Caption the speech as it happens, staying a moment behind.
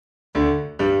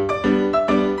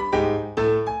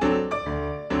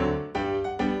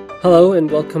Hello and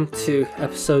welcome to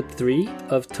episode 3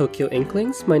 of Tokyo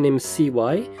Inklings. My name is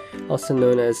CY, also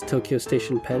known as Tokyo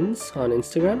Station Pens on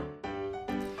Instagram.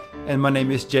 And my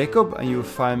name is Jacob, and you'll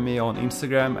find me on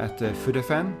Instagram at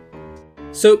Fudefan.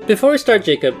 So before we start,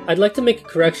 Jacob, I'd like to make a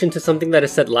correction to something that I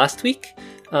said last week.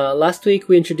 Last week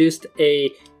we introduced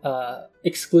a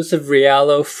exclusive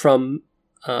Realo from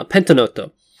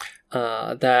Pentanoto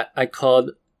that I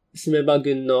called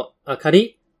Sumebagun no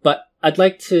Akari, but I'd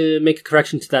like to make a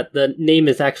correction to that. The name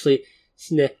is actually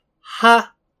Sunehagun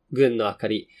no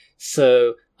Akari.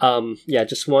 So,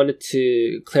 just wanted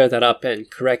to clear that up and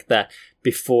correct that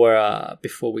before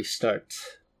we start.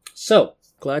 So,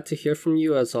 glad to hear from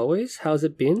you as always. How's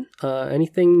it been?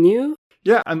 Anything new?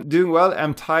 Yeah, I'm doing well.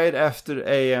 I'm tired after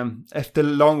a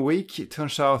long week. It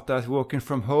turns out that working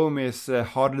from home is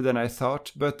harder than I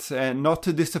thought, but not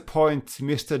to disappoint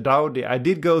Mr. Dowdy. I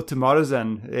did go to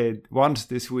Maruzen once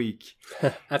this week.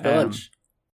 After lunch.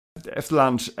 After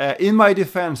lunch. In my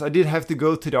defense, I did have to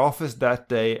go to the office that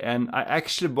day, and I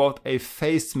actually bought a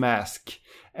face mask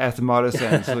at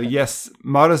Maruzen. So yes,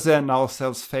 Maruzen now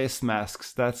sells face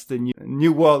masks. That's the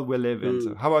new world we live in.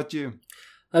 So how about you?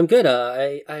 I'm good.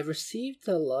 I received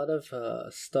a lot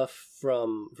of stuff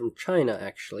from China,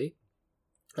 actually.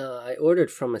 I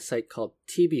ordered from a site called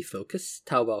TB Focus,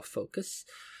 Taobao Focus.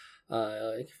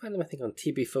 You can find them, I think, on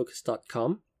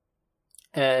tbfocus.com.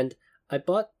 And I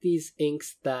bought these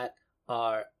inks that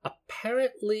are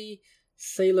apparently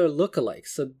Sailor lookalikes.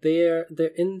 So they're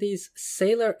in these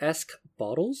Sailor-esque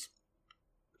bottles.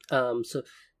 So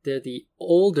they're the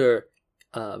older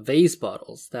vase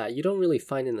bottles that you don't really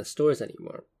find in the stores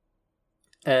anymore.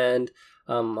 And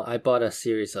I bought a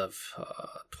series of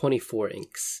 24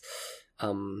 inks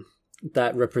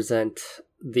that represent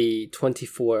the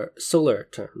 24 solar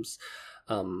terms.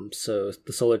 So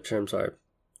the solar terms are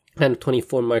kind of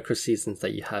 24 micro-seasons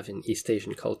that you have in East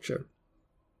Asian culture.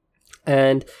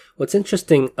 And what's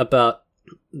interesting about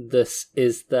this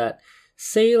is that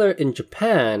Sailor in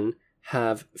Japan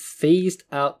have phased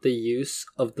out the use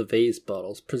of the vase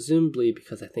bottles, presumably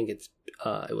because I think it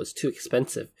was too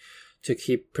expensive to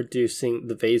keep producing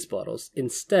the vase bottles.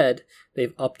 Instead,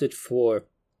 they've opted for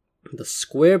the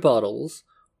square bottles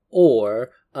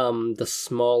or the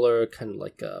smaller kind of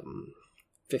like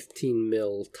 15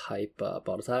 mil type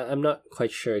bottles. I'm not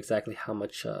quite sure exactly how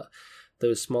much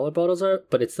those smaller bottles are,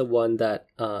 but it's the one that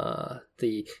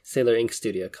the Sailor Ink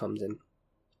Studio comes in.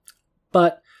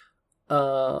 But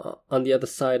on the other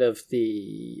side of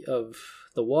the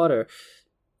water,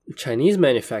 Chinese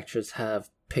manufacturers have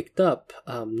picked up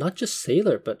not just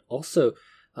Sailor but also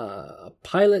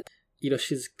Pilot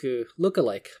Iroshizuku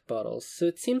lookalike bottles. So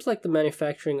it seems like the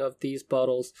manufacturing of these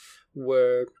bottles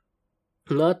were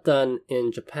not done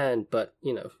in Japan, but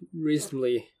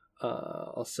reasonably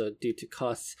also due to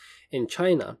costs in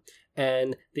China.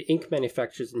 And the ink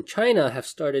manufacturers in China have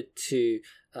started to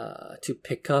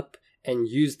pick up and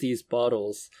use these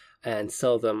bottles and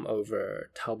sell them over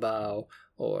Taobao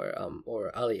or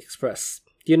AliExpress.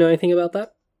 Do you know anything about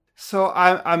that? So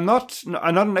I'm not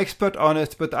an expert on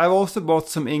it, but I've also bought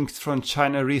some inks from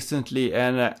China recently,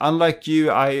 and unlike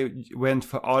you, I went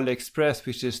for AliExpress,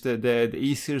 which is the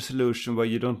easier solution where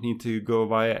you don't need to go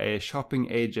via a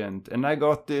shopping agent. And I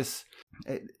got this.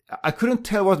 I couldn't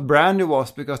tell what brand it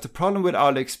was because the problem with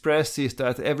AliExpress is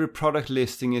that every product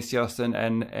listing is just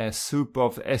a soup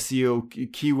of SEO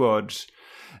keywords.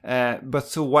 But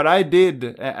so what I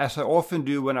did, as I often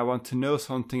do when I want to know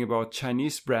something about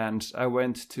Chinese brands, I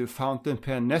went to Fountain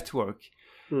Pen Network.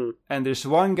 And there's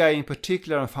one guy in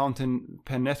particular on Fountain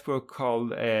Pen Network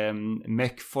called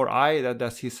Mech4i,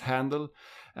 that's his handle.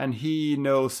 And he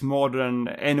knows more than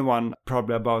anyone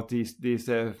probably about these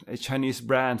Chinese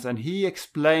brands. And he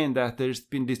explained that there's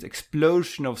been this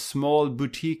explosion of small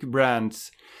boutique brands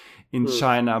in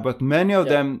China, but many of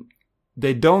them,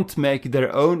 they don't make their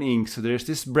own ink. So there's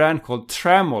this brand called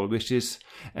Tramol, which is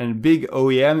a big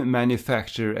OEM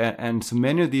manufacturer. And so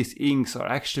many of these inks are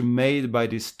actually made by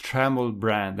this Tramol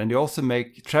brand. And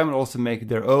Tramol also make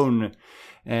their own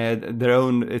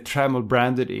Tramol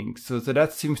branded ink. So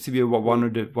that seems to be one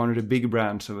of the big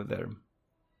brands over there.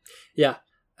 Yeah.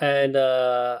 And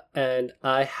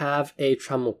I have a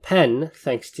Tramol pen,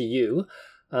 thanks to you,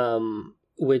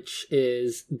 which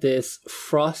is this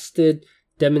frosted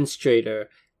demonstrator,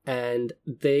 and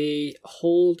they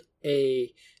hold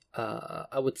a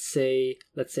I would say,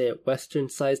 let's say a Western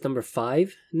size number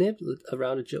 5 nib,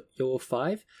 around a Yo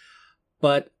 5,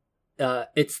 but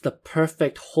it's the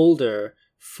perfect holder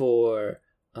for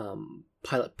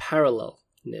Pilot Parallel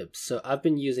nibs. So I've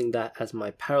been using that as my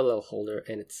parallel holder,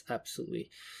 and it's absolutely,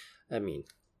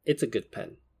 it's a good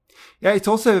pen. Yeah, it's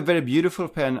also a very beautiful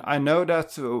pen. I know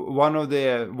that one of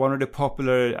the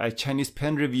popular Chinese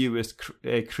pen reviewers,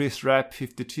 Chris Rapp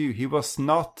 52, he was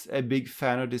not a big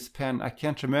fan of this pen. I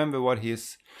can't remember what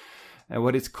his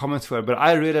comments were, but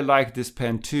I really like this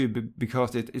pen too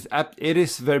because it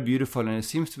is very beautiful and it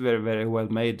seems to be very, very well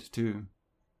made too.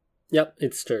 Yep,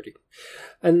 it's sturdy.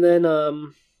 And then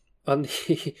on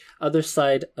the other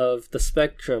side of the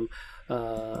spectrum,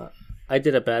 I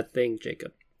did a bad thing,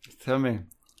 Jacob. Tell me.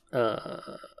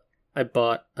 I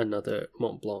bought another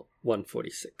Montblanc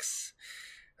 146.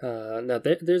 Now,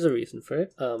 there's a reason for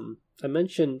it. I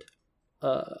mentioned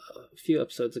a few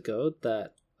episodes ago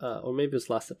that, or maybe it was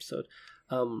last episode,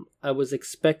 I was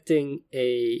expecting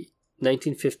a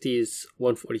 1950s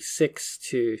 146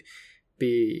 to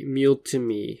be mailed to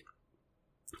me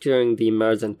during the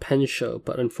Maruzen Pen Show,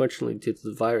 but unfortunately, due to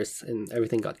the virus and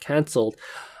everything got cancelled,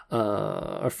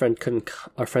 our friends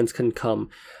couldn't come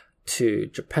to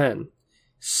Japan.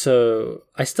 So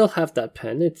I still have that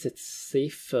pen. It's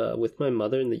safe with my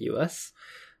mother in the US,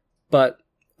 but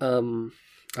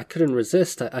I couldn't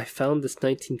resist. I found this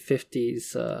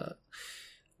 1950s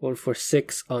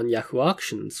 146 on Yahoo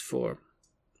Auctions for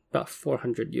about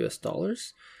 $400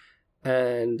 US,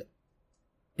 and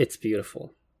it's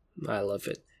beautiful. I love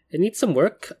it. It needs some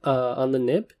work on the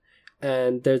nib,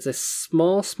 and there's a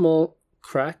small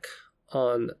crack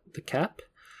on the cap.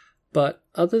 But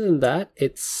other than that,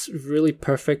 it's really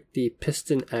perfect. The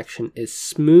piston action is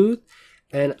smooth,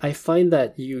 and I find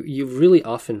that you really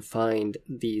often find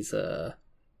these,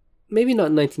 maybe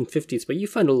not 1950s, but you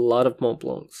find a lot of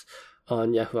Montblancs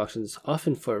on Yahoo Auctions,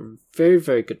 often for a very,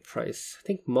 very good price. I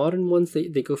think modern ones,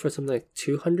 they go for something like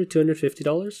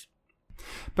 $250.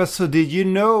 But so did you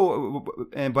know,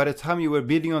 by the time you were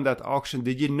bidding on that auction,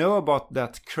 did you know about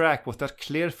that crack? Was that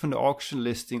clear from the auction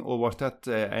listing, or was that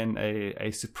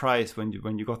a surprise when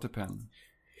you got the pen?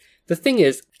 The thing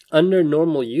is, under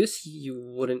normal use, you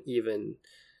wouldn't even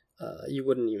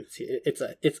see it.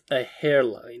 It's a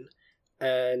hairline,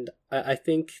 and I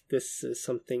think this is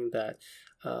something that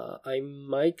I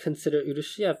might consider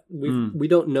Urushi. We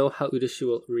don't know how Urushi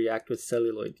will react with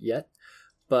celluloid yet,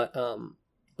 but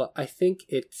I think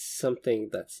it's something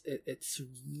it's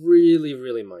really,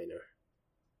 really minor.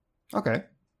 Okay.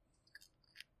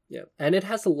 Yeah, and it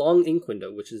has a long ink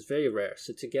window, which is very rare.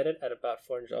 So to get it at about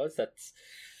 $400,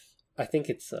 I think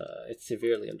it's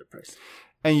severely underpriced.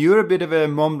 And you're a bit of a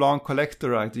Montblanc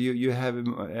collector, right? You have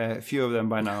a few of them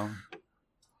by now.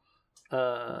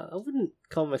 I wouldn't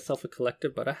call myself a collector,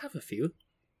 but I have a few.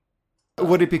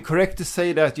 Would it be correct to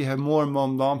say that you have more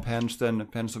Montblanc pens than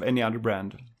pens of any other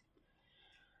brand?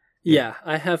 Yeah,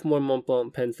 I have more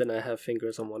Montblanc pens than I have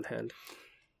fingers on one hand.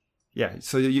 Yeah,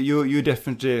 so you're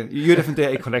definitely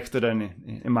a collector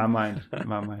then, in my mind.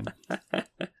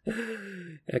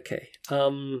 Okay.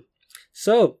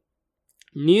 So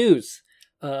news.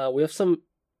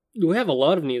 We have a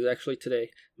lot of news actually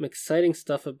today. Some exciting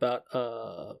stuff about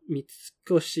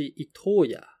Mitsukoshi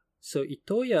Itoya. So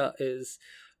Itoya is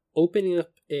opening up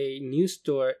a new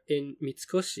store in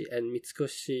Mitsukoshi, and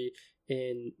Mitsukoshi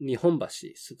in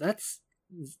Nihonbashi. So that's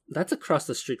across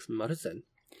the street from Maruzen.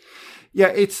 Yeah,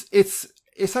 it's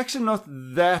actually not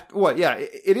that well. Yeah,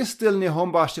 it is still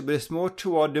Nihonbashi, but it's more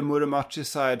toward the Muromachi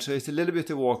side, so it's a little bit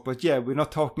of walk. But yeah, we're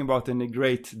not talking about any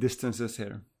great distances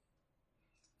here.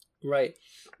 Right.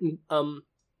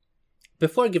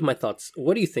 Before I give my thoughts,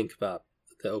 what do you think about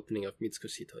the opening of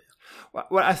Mitsukoshi Itoya?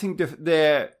 Well, I think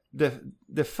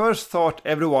the first thought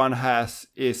everyone has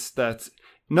is that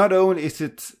not only is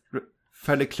it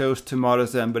fairly close to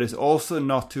Maruzen, but it's also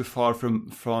not too far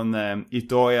from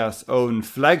Itoya's own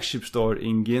flagship store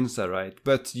in Ginza, right?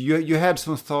 But you had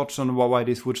some thoughts on why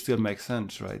this would still make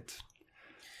sense, right?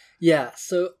 Yeah,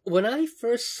 so when I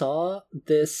first saw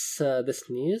this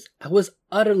news, I was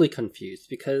utterly confused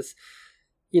because,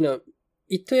 Itoya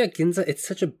Ginza, it's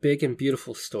such a big and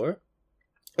beautiful store.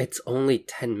 It's only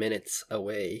 10 minutes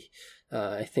away.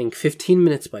 I think 15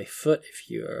 minutes by foot if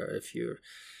you're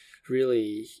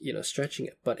really, stretching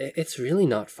it. But it's really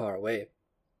not far away.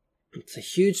 It's a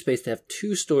huge space. They have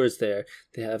 2 stores there.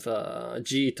 They have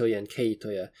G Itoya and K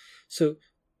Itoya. So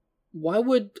why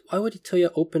would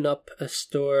Itoya open up a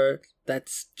store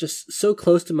that's just so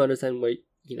close to Maruzen where,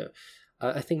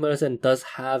 I think Maruzen does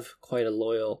have quite a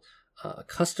loyal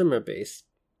customer base.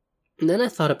 And then I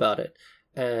thought about it,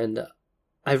 and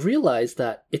I realized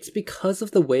that it's because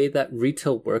of the way that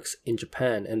retail works in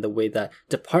Japan and the way that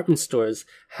department stores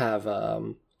have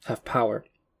power,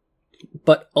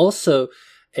 but also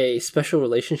a special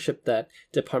relationship that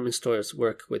department stores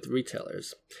work with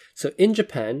retailers. So in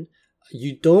Japan,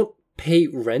 you don't pay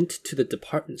rent to the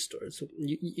department stores.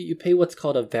 You pay what's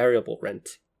called a variable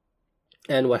rent.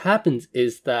 And what happens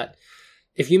is that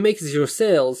if you make 0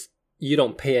 sales, you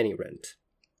don't pay any rent.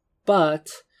 But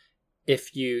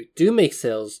if you do make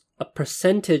sales, a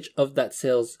percentage of that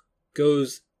sales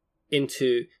goes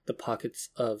into the pockets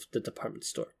of the department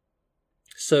store.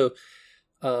 So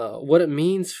what it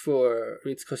means for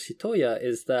Mitsukoshi Itoya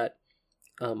is that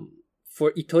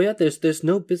for Itoya, there's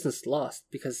no business lost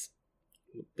because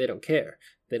they don't care.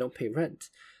 They don't pay rent.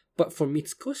 But for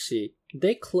Mitsukoshi,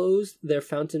 they closed their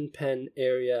fountain pen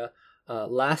area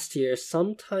last year,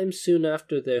 sometime soon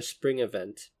after their spring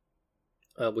event,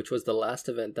 which was the last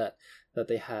event that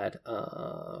they had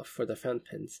for the fountain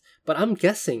pens. But I'm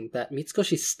guessing that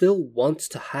Mitsukoshi still wants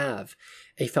to have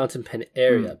a fountain pen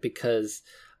area because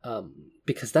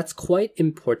that's quite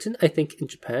important. I think in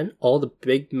Japan, all the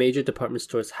big major department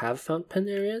stores have fountain pen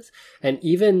areas, and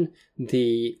even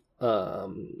the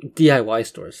DIY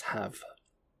stores have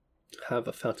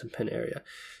a fountain pen area.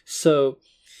 So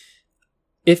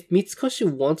if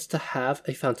Mitsukoshi wants to have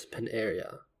a fountain pen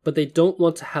area, but they don't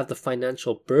want to have the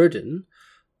financial burden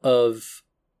of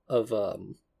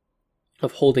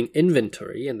holding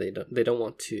inventory, and they don't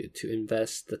want to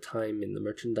invest the time in the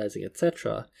merchandising,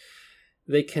 etc.,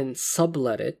 they can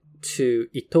sublet it to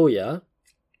Itoya,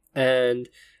 and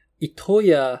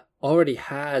Itoya already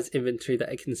has inventory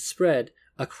that it can spread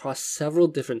across several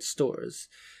different stores.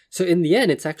 So in the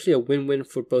end, it's actually a win-win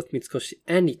for both Mitsukoshi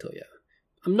and Itoya.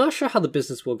 I'm not sure how the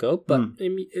business will go, but I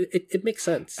mean, it makes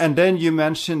sense. And then you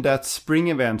mentioned that spring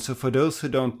event. So for those who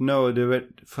don't know,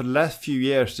 for the last few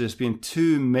years, there's been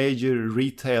 2 major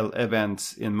retail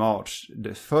events in March.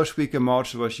 The first week of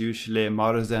March was usually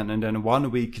Maruzen, and then 1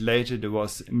 week later there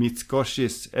was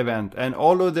Mitsukoshi's event. And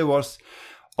although there was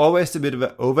always a bit of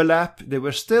an overlap, they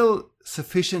were still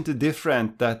sufficiently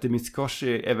different that the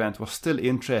Mitsukoshi event was still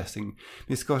interesting.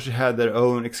 Mitsukoshi had their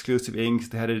own exclusive inks.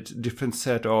 They had a different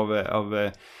set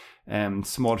of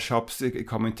small shops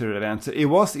coming to the event. So it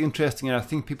was interesting, and I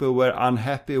think people were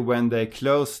unhappy when they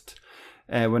closed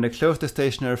the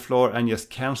stationery floor and just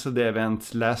canceled the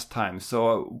event last time.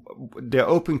 So the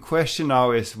open question now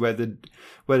is whether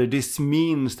this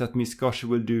means that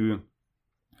Mitsukoshi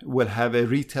will have a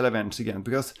retail event again,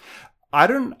 because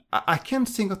I can't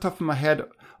think off the top of my head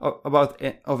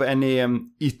of any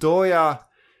Itoya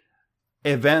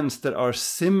events that are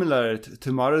similar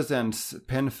to Maruzen's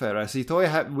pen fair. As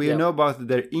Itoya we know about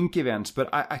their ink events, but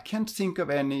I can't think of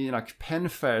any like pen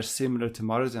fairs similar to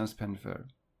Maruzen's pen fair.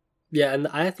 Yeah, and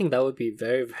I think that would be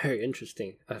very, very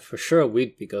interesting. For sure,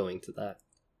 we'd be going to that.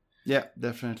 Yeah,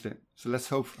 definitely. So let's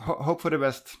hope for the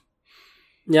best.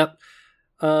 Yep.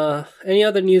 Any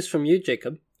other news from you,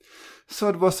 Jacob? So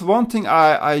it was one thing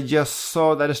I just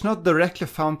saw that is not directly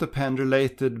fountain pen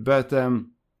related, but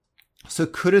so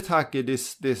Kuretake,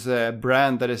 this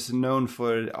brand that is known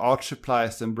for art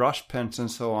supplies and brush pens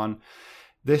and so on,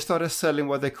 they started selling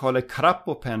what they call a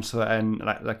karappo pen, so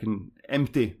like an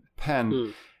empty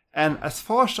pen. And as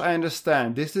far as I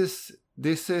understand, this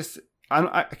is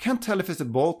I can't tell if it's a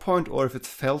ballpoint or if it's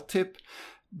felt tip,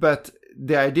 but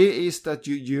the idea is that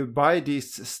you buy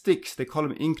these sticks. They call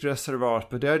them ink reservoirs,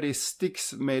 but they're these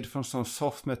sticks made from some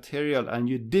soft material, and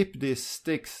you dip these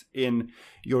sticks in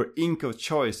your ink of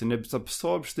choice, and it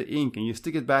absorbs the ink, and you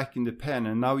stick it back in the pen,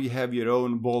 and now you have your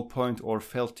own ballpoint or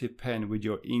felt tip pen with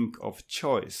your ink of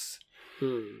choice.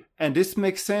 And this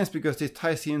makes sense because it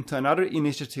ties into another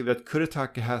initiative that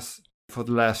Kuretake has for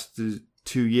the last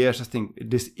 2 years, I think,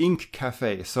 this ink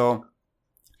cafe. So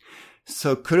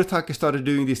Kuretake started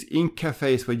doing these ink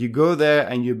cafes where you go there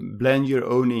and you blend your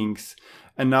own inks.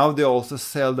 And now they also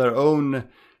sell their own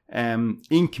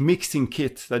ink mixing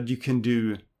kit that you can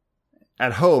do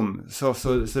at home. So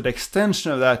the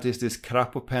extension of that is this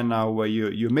Karappo pen now, where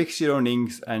you mix your own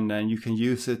inks and then you can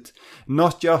use it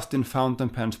not just in fountain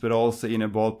pens but also in a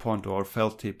ballpoint or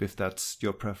felt tip if that's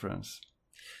your preference.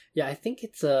 Yeah, I think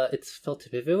it's felt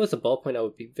tip. If it was a ballpoint, I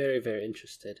would be very, very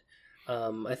interested.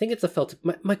 I think it's a felt tip.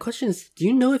 My question is, do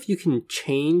you know if you can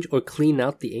change or clean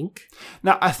out the ink?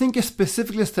 Now, I think it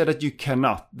specifically said that you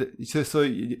cannot.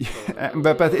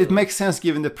 But it makes sense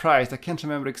given the price. I can't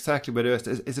remember exactly, but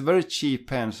it's a very cheap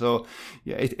pen. So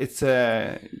yeah, it's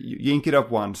you ink it up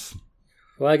once.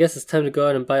 Well, I guess it's time to go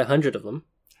out and buy 100 of them.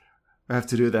 I have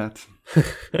to do that.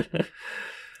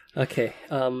 Okay.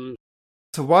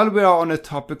 So while we are on the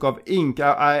topic of ink,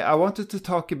 I wanted to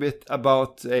talk a bit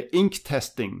about ink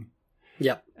testing.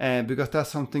 Yeah, because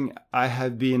that's something I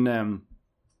have been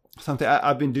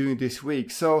I've been doing this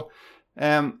week. So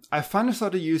I finally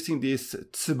started using these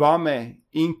Tsubame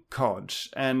ink cards.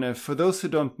 And for those who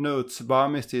don't know,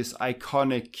 Tsubame is this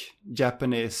iconic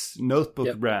Japanese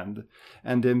notebook brand.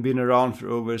 And they've been around for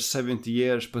over 70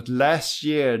 years. But last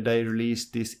year they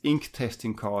released this ink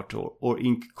testing card or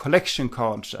ink collection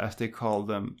cards, as they call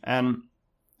them. And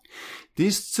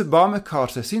these Tsubame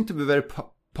cards, they seem to be very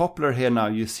popular here now.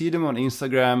 You see them on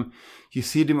Instagram. You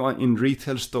see them in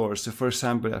retail stores. So for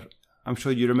example, I'm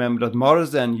sure you remember that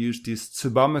Marsden used these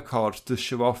Tsubame cards to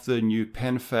show off the new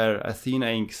Penfair Athena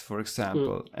inks, for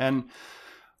example. And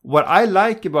what I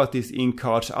like about these ink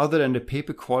cards, other than the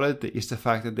paper quality, is the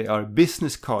fact that they are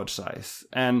business card size.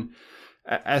 And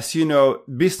as you know,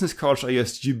 business cards are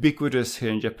just ubiquitous here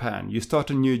in Japan. You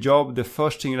start a new job, the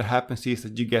first thing that happens is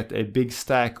that you get a big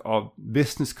stack of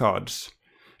business cards.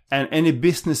 And any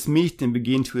business meeting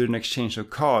begins with an exchange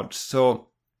of cards. So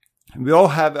we all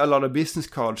have a lot of business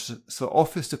cards, so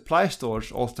office supply stores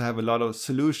also have a lot of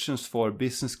solutions for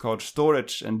business card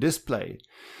storage and display.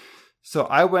 So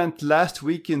I went last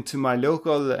weekend to my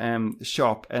local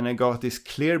shop and I got this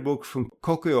clear book from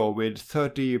Kokuyo with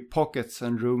 30 pockets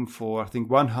and room for, I think,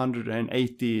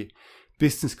 180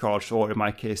 business cards, or in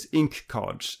my case, ink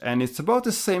cards. And it's about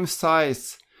the same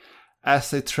size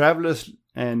as a traveler's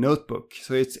notebook,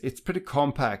 so it's pretty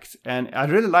compact, and I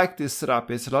really like this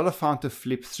setup. It's a lot of fun to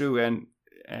flip through, and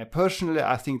personally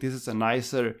I think this is a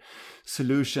nicer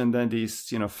solution than these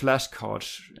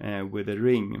flashcards with a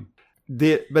ring.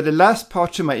 But the last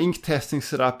part to my ink testing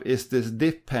setup is this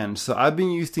dip pen. So I've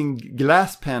been using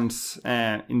glass pens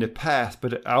in the past,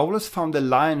 but I always found the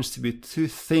lines to be too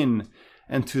thin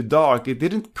and too dark. It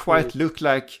didn't quite look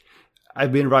like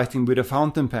I've been writing with a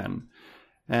fountain pen.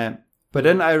 But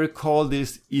then I recall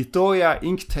this Itoya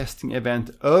ink testing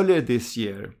event earlier this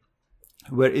year,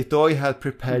 where Itoya had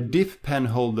prepared dip pen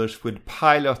holders with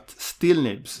pilot steel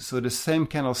nibs, so the same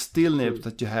kind of steel nibs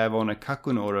that you have on a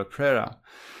Kakuno or a Prera.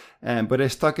 But I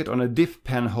stuck it on a dip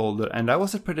pen holder, and that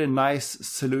was a pretty nice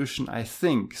solution, I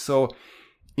think. So,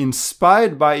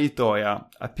 inspired by Itoya,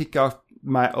 I picked up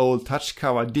my old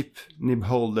Tachikawa dip nib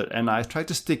holder, and I tried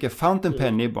to stick a fountain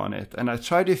pen nib on it. And I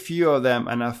tried a few of them,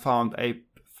 and I found a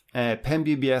Pen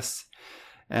BBS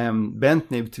bent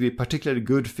nib to be particularly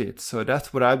good fit. So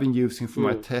that's what I've been using for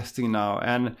my testing now.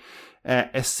 And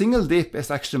a single dip is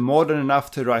actually more than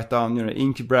enough to write down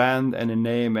ink brand and a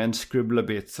name and scribble a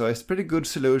bit. So it's a pretty good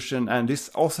solution. And this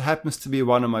also happens to be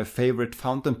one of my favorite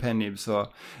fountain pen nibs. So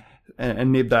a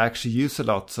nib that I actually use a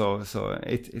lot. So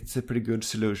it's a pretty good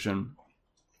solution.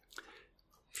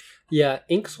 Yeah,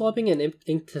 ink swapping and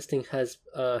ink testing has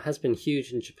been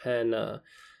huge in Japan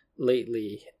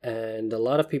lately, and a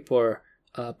lot of people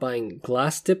are buying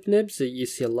glass dip nibs. So you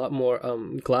see a lot more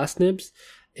glass nibs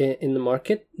in the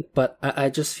market, but I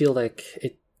just feel like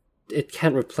it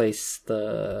can't replace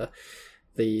the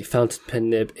fountain pen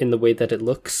nib in the way that it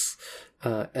looks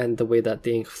and the way that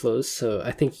the ink flows. So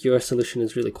I think your solution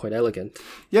is really quite elegant.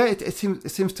 Yeah, it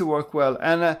seems to work well.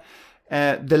 And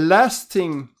the last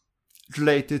thing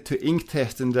related to ink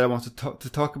testing that I want to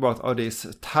talk about are these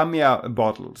Tamiya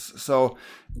bottles. So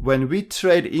when we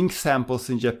trade ink samples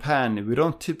in Japan, we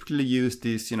don't typically use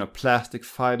these plastic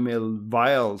 5ml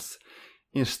vials.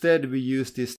 Instead, we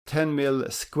use these 10ml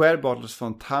square bottles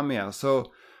from Tamiya.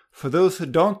 So for those who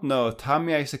don't know,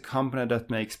 Tamiya is a company that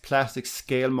makes plastic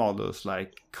scale models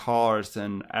like cars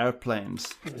and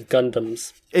airplanes.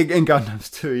 Gundams. And Gundams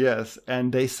too, yes.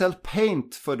 And they sell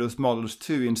paint for those models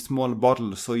too in small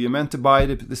bottles. So you're meant to buy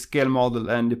the scale model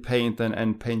and the paint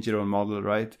and paint your own model,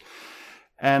 right?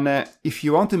 And if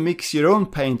you want to mix your own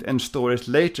paint and store it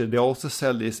later, they also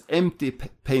sell these empty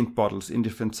paint bottles in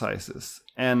different sizes.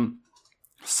 And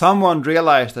someone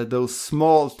realized that those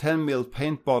small 10ml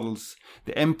paint bottles,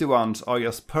 the empty ones, are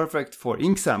just perfect for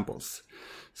ink samples.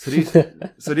 So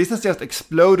this has just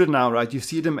exploded now, right? You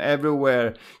see them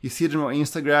everywhere. You see them on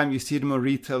Instagram. You see them on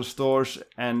retail stores,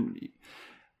 and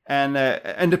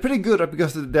they're pretty good, right?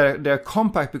 Because they're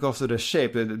compact because of the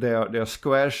shape. They're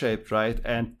square shaped, right?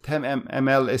 And 10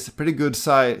 ml is a pretty good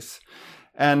size,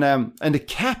 and the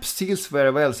cap seals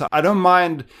very well. So I don't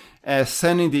mind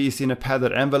sending these in a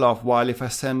padded envelope, while if I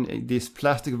send these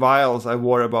plastic vials, I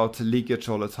worry about leakage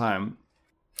all the time.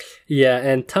 Yeah,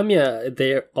 and Tamiya,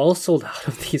 they're all sold out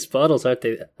of these bottles, aren't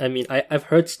they? I mean, I've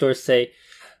heard stores say,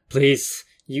 please,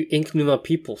 you Inknuma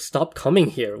people, stop coming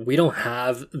here. We don't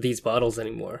have these bottles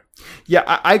anymore.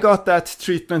 Yeah, I got that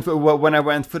treatment when I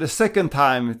went for the second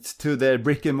time to the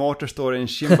brick and mortar store in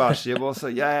Shimbashi. It was,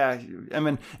 I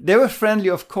mean, they were friendly,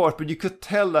 of course, but you could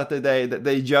tell that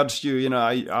they judged you,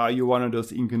 are you one of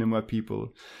those Inknuma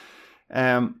people?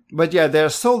 But yeah, they're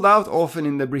sold out often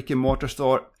in the brick and mortar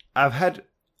store. I've had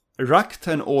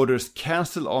Rakuten orders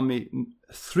canceled on me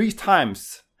 3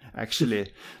 times,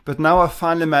 actually. But now I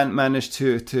finally managed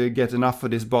to get enough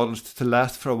of these bottles to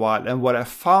last for a while. And what I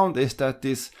found is that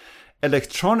this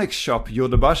electronics shop,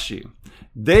 Yodobashi,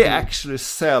 they actually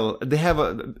sell, they have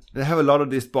a lot of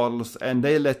these bottles, and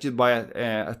they let you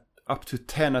buy up to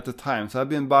 10 at a time. So I've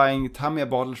been buying Tamiya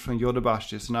bottles from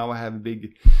Yodobashi, so now I have a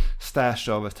big stash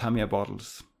of Tamiya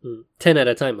bottles. 10 at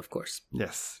a time, of course.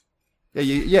 Yes.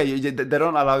 They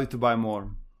don't allow you to buy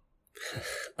more.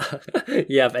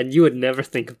 Yeah, and you would never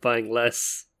think of buying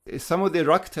less. Some of the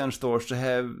Rakuten stores, they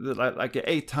have like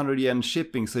 800 yen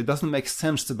shipping, so it doesn't make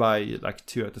sense to buy like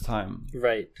 2 at a time.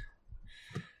 Right.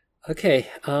 Okay,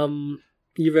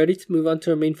 you ready to move on to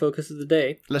our main focus of the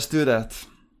day? Let's do that.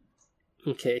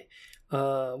 Okay.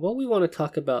 What we want to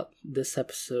talk about this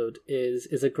episode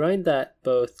is a grind that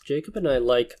both Jacob and I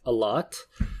like a lot.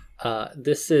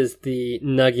 This is the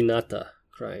Naginata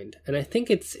grind, and I think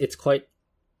it's quite,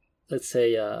 let's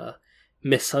say,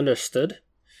 misunderstood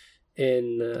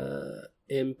in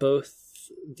both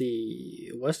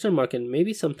the Western market and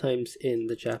maybe sometimes in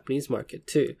the Japanese market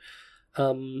too.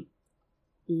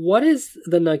 What is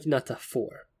the Naginata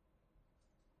for?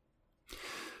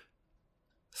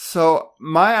 So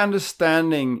my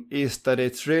understanding is that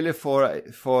it's really for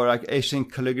like Asian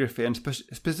calligraphy, and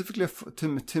specifically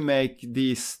to make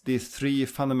these 3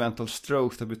 fundamental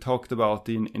strokes that we talked about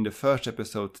in the first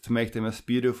episode, to make them as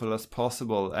beautiful as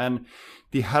possible. And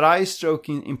the Harai stroke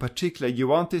in particular, you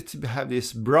want it to have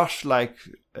this brush-like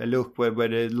look where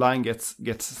the line gets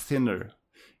thinner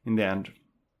in the end.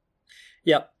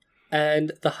 Yeah,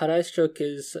 and the Harai stroke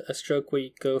is a stroke where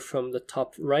you go from the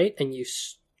top right and you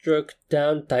stroke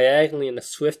down diagonally in a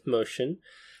swift motion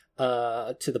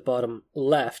to the bottom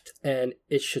left, and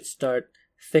it should start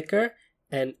thicker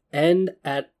and end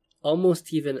at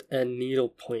almost even a needle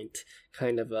point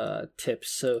kind of a tip.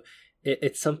 So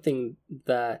it's something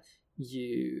that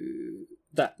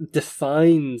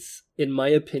defines, in my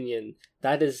opinion,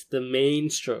 that is the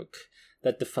main stroke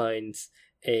that defines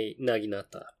a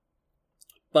Naginata.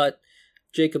 But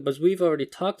Jacob, as we've already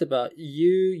talked about,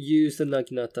 you use the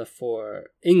Naginata for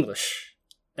English,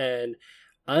 and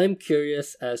I'm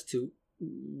curious as to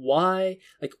why,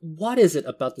 like, what is it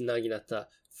about the Naginata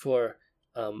for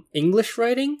English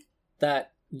writing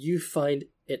that you find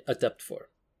it adept for?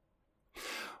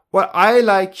 Well, I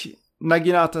like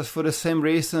Naginatas for the same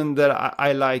reason that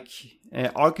I like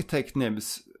architect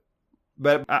nibs.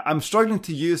 But I'm struggling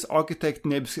to use architect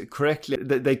nibs correctly.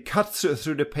 They cut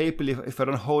through the paper if I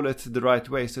don't hold it the right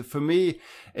way. So for me,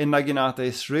 a Naginata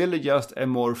is really just a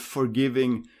more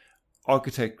forgiving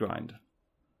architect grind.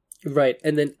 Right.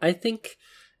 And then I think,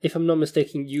 if I'm not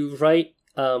mistaken, you write,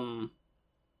 you're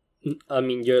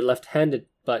left-handed,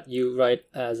 but you write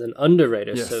as an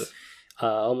underwriter. Yes. So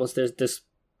there's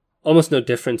almost no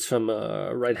difference from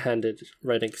a right-handed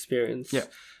writing experience. Yeah.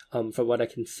 From what I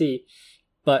can see.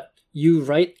 But you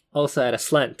write also at a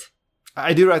slant.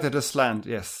 I do write at a slant,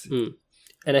 yes.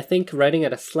 And I think writing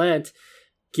at a slant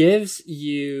gives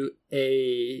you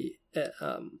it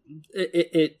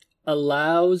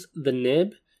allows the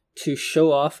nib to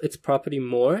show off its property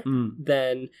more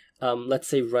than, let's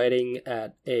say, writing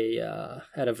at a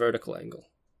vertical angle.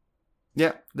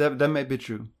 Yeah, that may be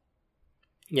true.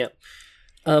 Yeah.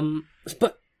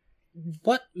 But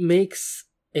what makes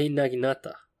a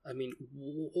Naginata? I mean,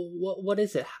 what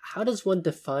is it? How does one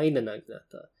define a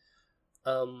Naginata?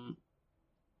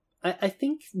 I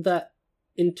think that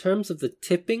in terms of the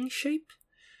tipping shape,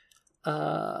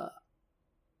 the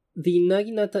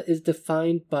Naginata is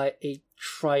defined by a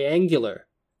triangular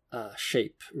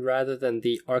shape rather than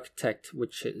the architect,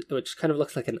 which kind of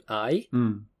looks like an eye.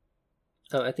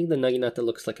 I think the Naginata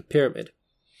looks like a pyramid.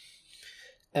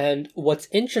 And what's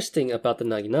interesting about the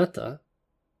Naginata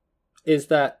is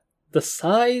that the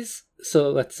size, so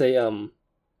let's say M,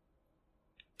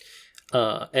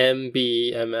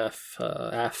 B, M, F,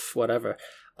 F, whatever,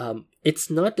 it's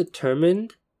not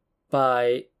determined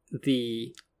by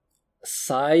the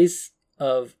size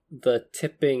of the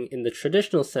tipping in the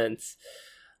traditional sense,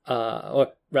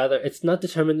 or rather, it's not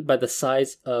determined by the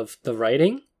size of the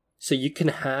writing. So you can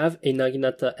have a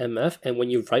Naginata MF, and when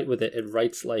you write with it, it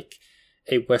writes like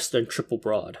a Western triple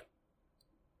broad.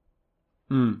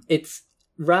 It's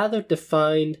rather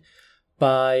defined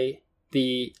by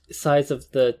the size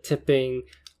of the tipping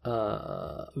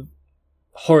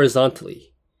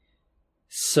horizontally.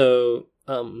 So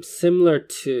similar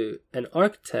to an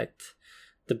architect,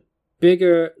 the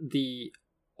bigger the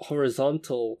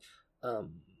horizontal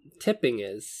tipping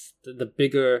is, the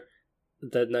bigger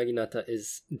the Naginata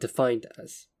is defined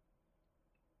as.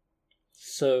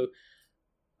 So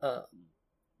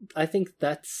I think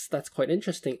that's quite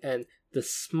interesting. And the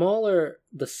smaller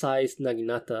the size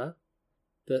naginata,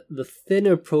 the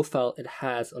thinner profile it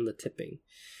has on the tipping.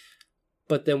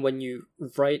 But then when you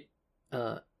write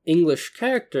English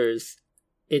characters,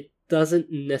 it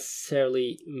doesn't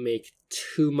necessarily make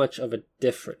too much of a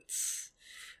difference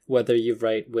whether you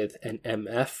write with an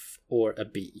MF or a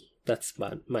B. That's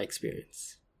my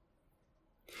experience.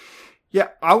 Yeah,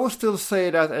 I would still say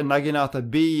that a naginata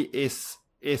B is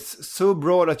so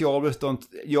broad that you almost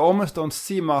don't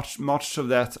see much of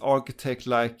that architect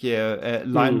like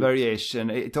line variation.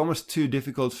 It's almost too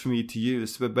difficult for me to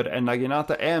use. But a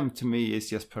naginata M to me is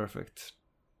just perfect.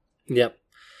 Yep.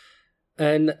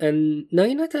 And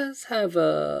naginatas have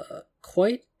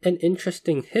quite an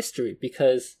interesting history,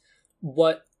 because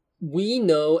what we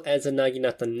know as a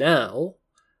naginata now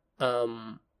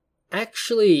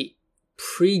actually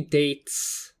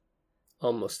predates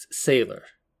almost Sailor.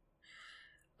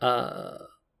 The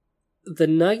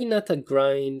naginata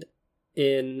grind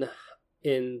in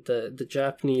the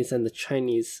Japanese and the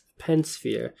Chinese pen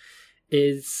sphere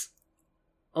is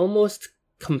almost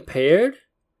compared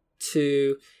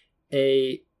to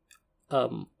a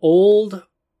old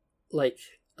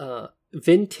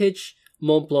vintage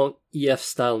Montblanc EF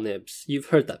style nibs. You've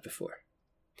heard that before.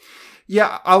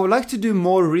 Yeah, I would like to do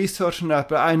more research on that,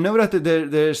 but I know that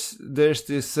there's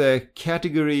this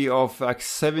category of like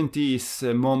 70s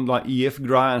Montblanc EF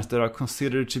grinds that are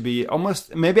considered to be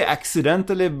almost, maybe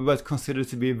accidentally, but considered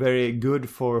to be very good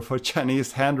for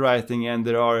Chinese handwriting, and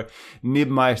there are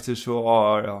nibmeisters who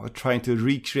are trying to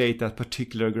recreate that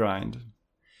particular grind.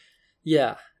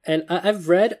 Yeah, and I've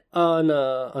read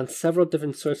on several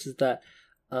different sources that,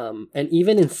 and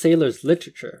even in Sailor's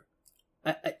literature,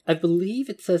 I believe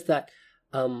it says that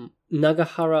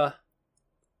Nagahara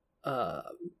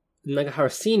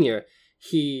Senior,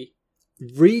 he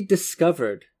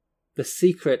rediscovered the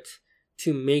secret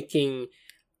to making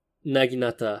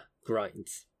naginata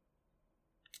grinds.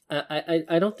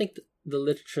 I don't think the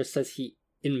literature says he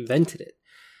invented it.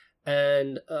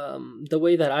 And the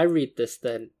way that I read this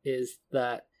then is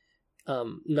that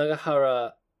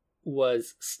Nagahara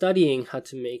was studying how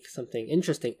to make something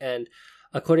interesting, and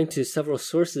according to several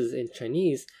sources in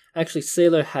Chinese, actually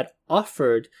Sailor had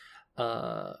offered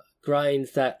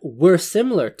grinds that were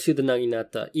similar to the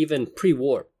naginata even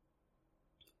pre-war.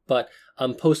 But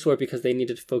post-war, because they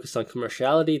needed to focus on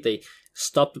commerciality, they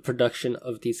stopped the production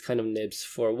of these kind of nibs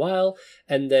for a while,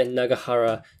 and then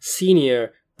Nagahara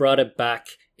Senior brought it back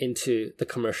into the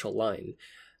commercial line.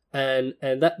 And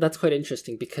that's quite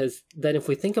interesting, because then if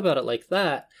we think about it like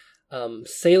that,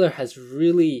 Sailor has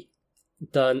really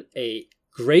done a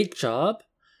great job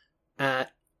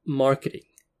at marketing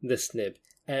this nib,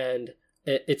 and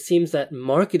it seems that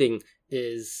marketing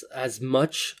is as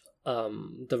much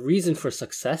the reason for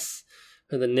success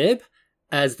for the nib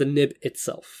as the nib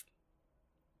itself.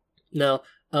 Now,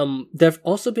 there have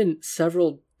also been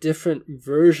several different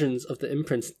versions of the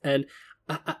imprints, and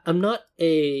I'm not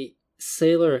a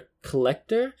Sailor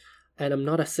collector, and I'm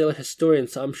not a Sailor historian,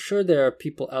 so I'm sure there are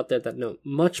people out there that know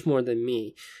much more than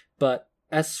me. But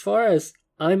as far as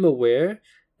I'm aware,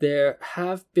 there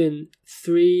have been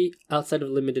 3, outside of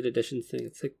limited edition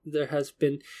things, there has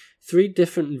been 3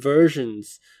 different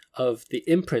versions of the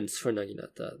imprints for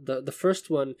naginata. The first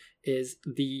one is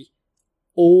the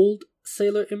old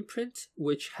Sailor imprint,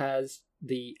 which has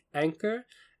the anchor,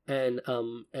 and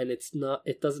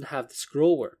it doesn't have the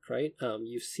scroll work, right?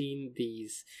 You've seen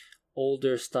these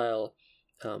older style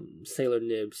Sailor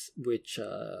nibs, which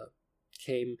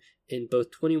came in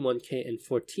both 21K and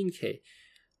 14K.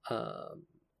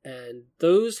 And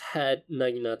those had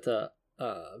naginata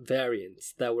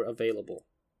variants that were available.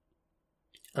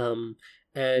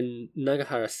 And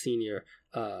Nagahara Senior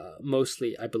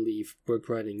mostly, I believe, were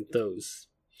grinding those.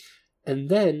 And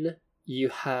then you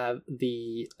have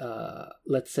the,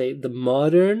 let's say, the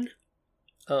modern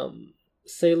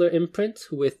Sailor imprint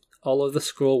with all of the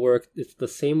scroll work. It's the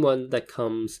same one that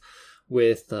comes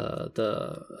with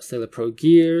the Sailor Pro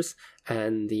Gears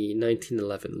and the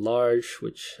 1911 Large,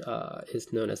 which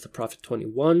is known as the Prophet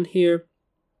 21 here.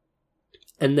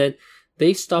 And then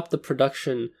they stopped the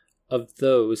production of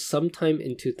those sometime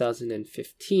in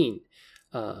 2015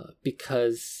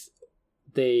 because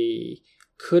they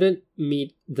couldn't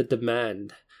meet the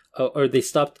demand, or they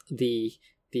stopped the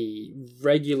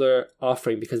regular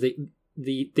offering because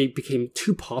they became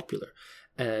too popular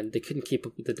and they couldn't keep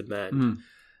up with the demand.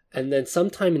 And then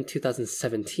sometime in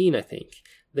 2017, I think,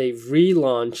 they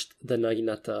relaunched the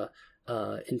naginata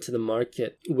into the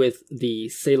market with the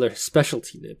Sailor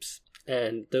specialty nibs.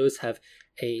 And those have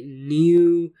a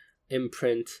new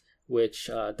imprint which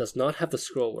does not have the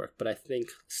scroll work, but I think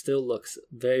still looks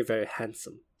very, very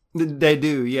handsome. They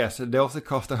do, yes. They also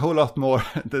cost a whole lot more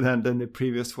than the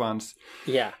previous ones.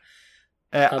 Yeah.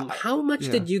 How much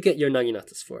did you get your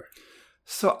naginatas for?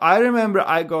 So I remember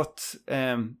I got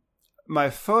my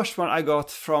first one I got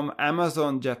from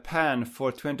Amazon Japan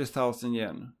for 20,000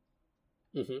 yen.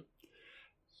 Mm-hmm.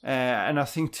 And I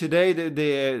think today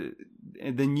the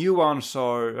new ones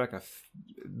are like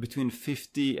between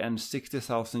 50 and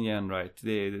 60,000 yen, right?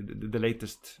 The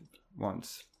latest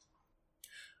ones.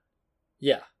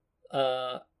 Yeah.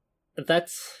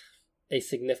 That's a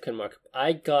significant markup.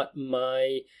 I got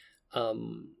my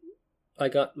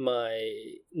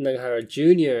Nagahara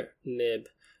Junior nib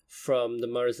from the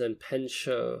Maruzen Pen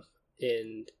Show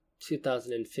in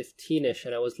 2015ish,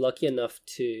 and I was lucky enough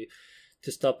to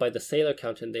stop by the Sailor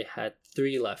Count, and they had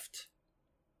 3 left.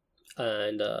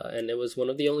 And it was one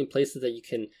of the only places that you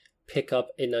can pick up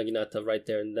a naginata right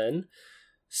there and then.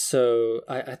 So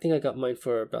I think I got mine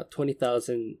for about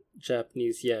 20,000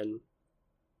 Japanese yen.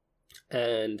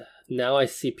 And now I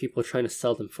see people trying to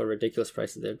sell them for ridiculous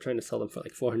prices. They're trying to sell them for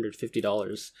like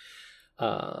 $450,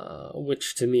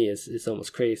 which to me is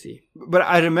almost crazy. But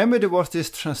I remember there was this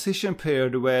transition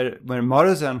period where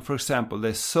Maruzen, for example,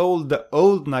 they sold the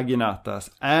old naginatas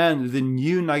and the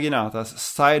new naginatas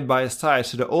side by side.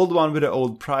 So the old one with the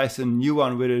old price and new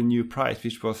one with a new price,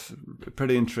 which was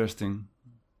pretty interesting.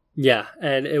 Yeah,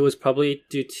 and it was probably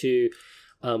due to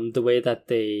the way that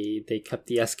they kept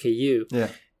the SKU. Yeah.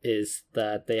 Is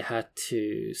that they had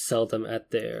to sell them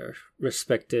at their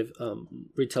respective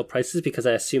retail prices, because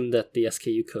I assume that the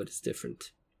SKU code is different.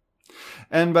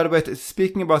 And by the way,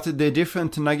 speaking about the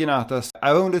different naginatas, I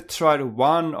only tried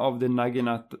one of the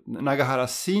Nagahara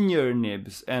Senior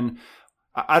nibs, and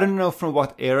I don't know from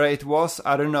what era it was.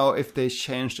 I don't know if they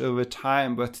changed over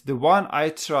time, but the one I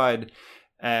tried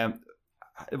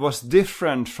it was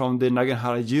different from the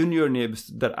Nagahara Junior nibs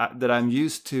that I'm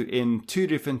used to in 2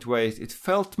 different ways. It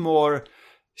felt more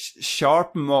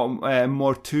sharp,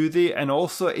 more toothy, and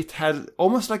also it had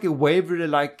almost like a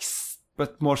Waverly-like,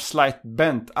 but more slight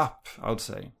bent up, I would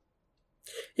say.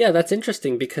 Yeah, that's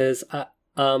interesting, because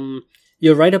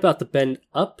you're right about the bend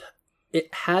up.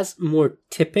 It has more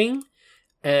tipping,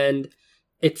 and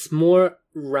it's more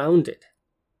rounded.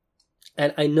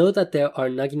 And I know that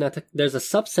there's a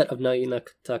subset of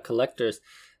naginata collectors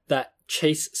that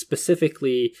chase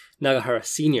specifically Nagahara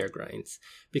Senior grinds,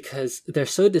 because they're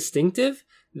so distinctive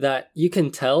that you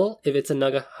can tell if it's a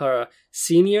Nagahara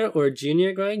Senior or a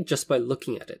Junior grind just by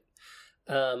looking at it.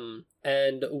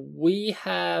 And we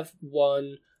have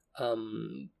one,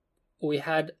 we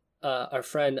had our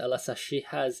friend Alessa, she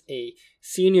has a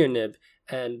Senior nib,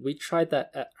 and we tried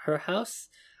that at her house.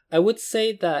 I would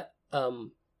say that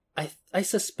I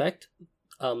suspect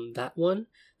that one,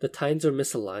 the tines are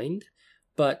misaligned,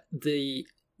 but the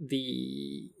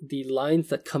lines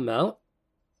that come out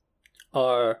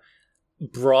are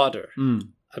broader,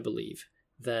 I believe,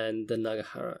 than the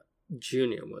Nagahara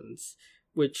Junior ones,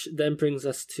 which then brings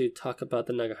us to talk about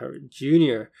the Nagahara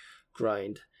Junior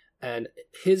grind, and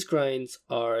his grinds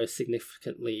are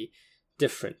significantly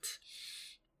different.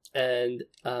 And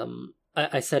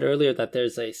I said earlier that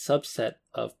there's a subset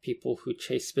of people who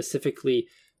chase specifically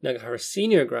Nagahara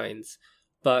Senior grinds,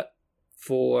 but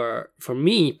for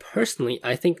me personally,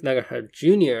 I think Nagahara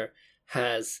Junior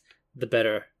has the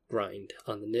better grind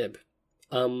on the nib.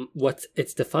 What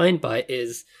it's defined by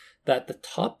is that the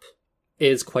top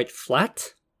is quite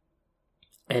flat,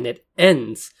 and it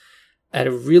ends at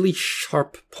a really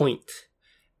sharp point.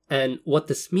 And what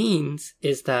this means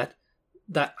is that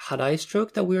harai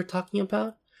stroke that we were talking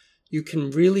about, you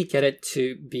can really get it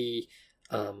to be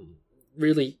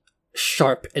really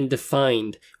sharp and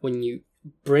defined when you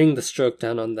bring the stroke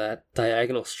down on that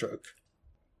diagonal stroke.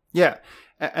 Yeah,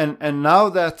 and now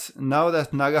that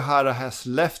Nagahara has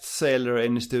left Sailor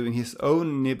and is doing his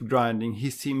own nib grinding, he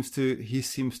seems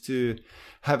to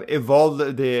have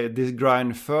evolved this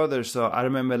grind further. So I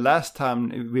remember last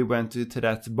time we went to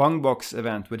that Bungbox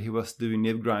event where he was doing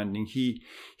nib grinding,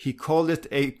 he called it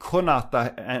a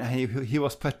konata, and he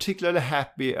was particularly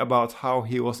happy about how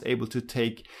he was able to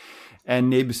take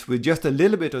nibs with just a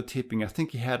little bit of tipping. I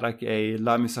think he had like a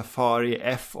Lamy Safari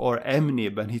F or M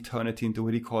nib, and he turned it into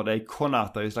what he called a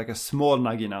konata. It's like a small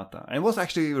naginata, and it was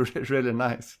actually really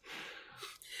nice.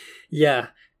 Yeah.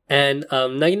 And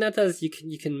naginatas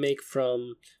you can make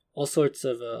from all sorts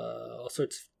of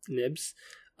nibs,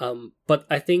 but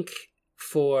I think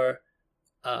for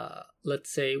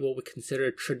let's say what we consider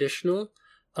traditional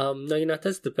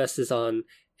naginatas, the best is on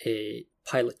a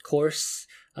Pilot Course,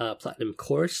 Platinum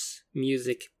Course,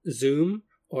 Music Zoom,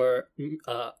 or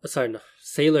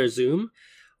Sailor Zoom,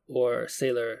 or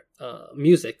Sailor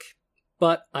music,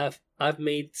 but I've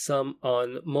made some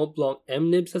on Mont Blanc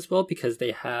M nibs as well, because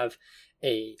they have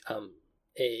a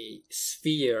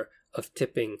sphere of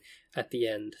tipping at the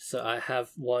end. So I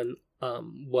have one,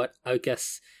 what I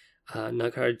guess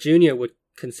Nagahara Jr. would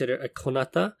consider a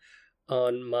konata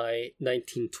on my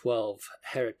 1912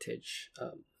 Heritage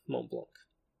Mont Blanc.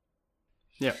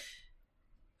 Yeah.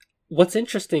 What's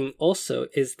interesting also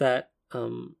is that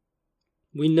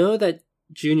we know that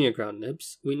junior ground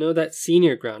nibs, we know that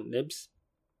senior ground nibs,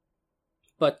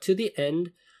 but to the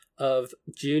end of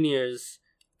Junior's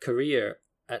career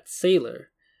at Sailor,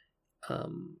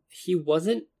 he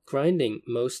wasn't grinding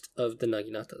most of the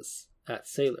naginatas at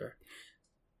Sailor.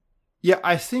 Yeah,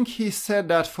 I think he said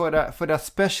that for that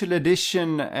special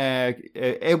edition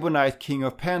Ebonite King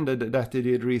of Pen that they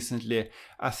did recently,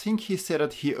 I think he said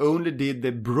that he only did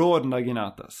the broad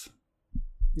naginatas.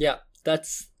 Yeah,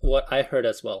 that's what I heard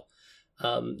as well.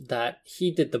 That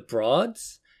he did the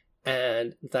broads,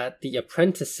 and that the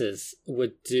apprentices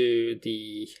would do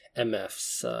the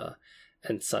MFs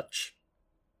and such.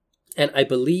 And I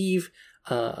believe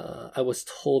I was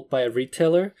told by a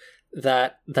retailer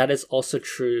that is also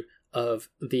true of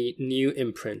the new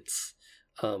imprints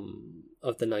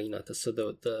of the naginata. So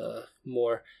the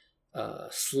more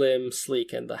slim,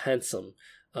 sleek, and the handsome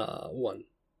one.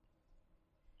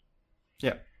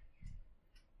 Yeah.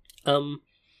 Do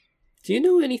you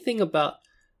know anything about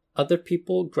other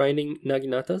people grinding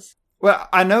naginatas? Well,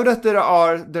 I know that there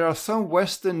are some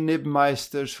Western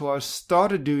nibmeisters who have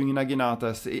started doing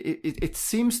naginatas. It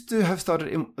seems to have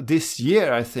started this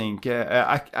year, I think.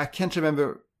 I can't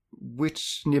remember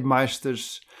which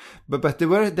nibmeisters, but there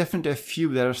were definitely a few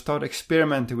that have started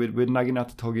experimenting with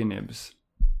naginata togi nibs.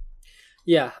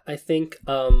 Yeah, I think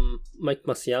Mike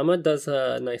Masayama does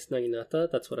a nice naginata.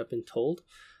 That's what I've been told.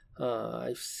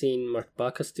 I've seen Mark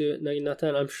Bacchus do naginata,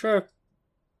 and I'm sure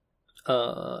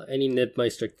any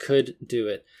nibmeister could do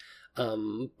it.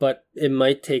 But it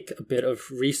might take a bit of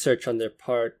research on their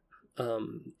part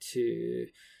to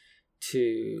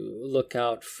look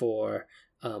out for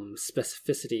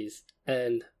specificities.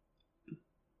 And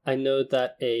I know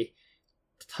that a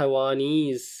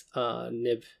Taiwanese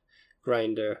nib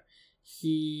grinder,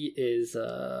 he's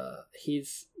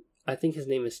I think his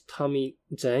name is Tommy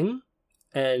Zhang,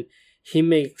 and he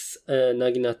makes a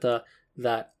naginata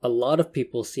that a lot of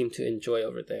people seem to enjoy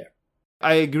over there.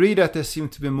 I agree that there seem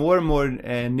to be more and more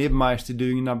nibmeister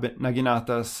doing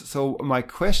naginatas. So my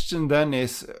question then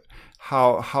is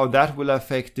how that will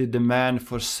affect the demand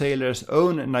for Sailor's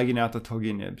own naginata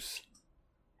togi nibs.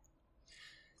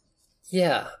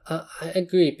 Yeah, I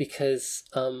agree, because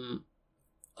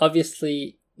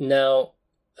obviously now,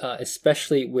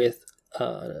 especially with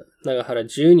Nagahara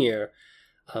Jr.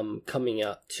 Coming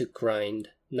out to grind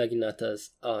naginatas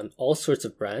on all sorts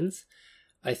of brands,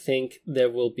 I think there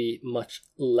will be much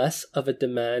less of a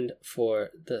demand for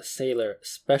the Sailor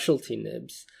specialty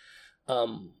nibs.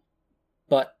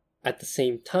 But at the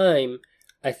same time,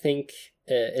 I think,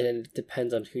 and it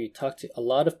depends on who you talk to, a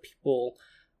lot of people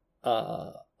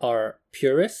are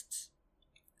purists,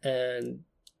 and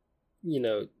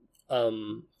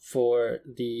for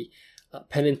the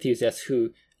pen enthusiasts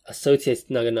who associate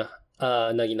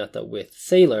naginata with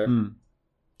Sailor,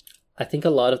 I think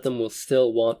a lot of them will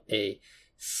still want a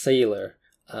Sailor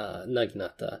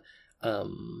naginata,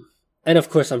 and of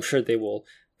course I'm sure they will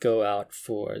go out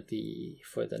for the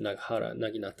Nagahara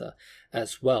naginata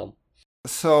as well.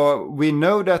 So we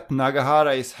know that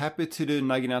Nagahara is happy to do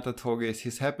naginata togis,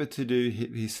 he's happy to do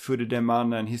his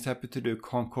Furudeman, and he's happy to do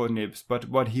Concord nibs, but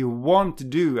what he won't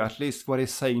do, at least what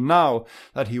he's saying now,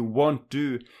 that he won't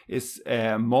do is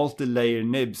multi-layer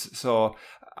nibs. So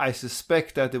I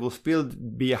suspect that there will still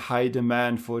be a high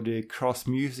demand for the cross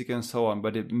music and so on,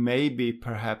 but it may be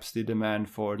perhaps the demand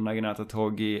for naginata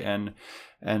togi and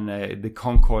the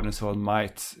Concord and so on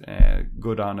might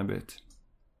go down a bit.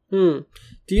 Do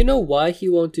you know why he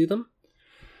won't do them?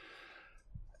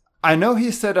 I know he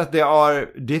said that they are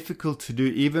difficult to do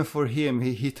even for him.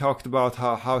 He talked about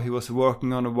how he was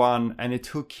working on one and it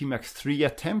took him like 3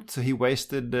 attempts. So he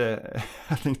wasted,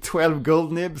 I think, 12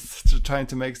 gold nibs trying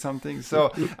to make something.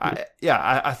 So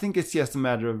I think it's just a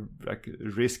matter of like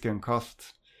risk and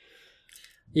cost.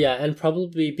 Yeah, and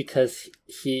probably because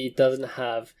he doesn't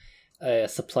have a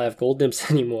supply of gold nibs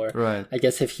anymore. Right. I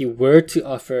guess if he were to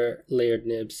offer layered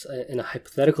nibs in a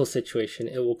hypothetical situation,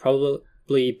 it will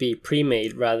probably be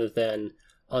pre-made rather than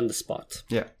on the spot.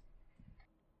 Yeah.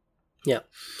 Yeah.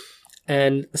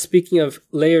 And speaking of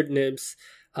layered nibs,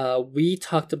 we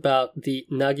talked about the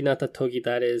naginata togi,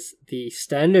 that is the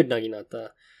standard naginata,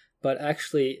 but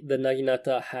actually the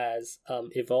naginata has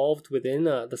evolved within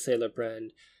the Sailor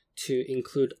brand to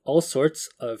include all sorts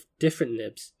of different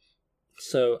nibs.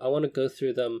 So I want to go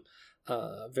through them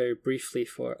very briefly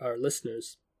for our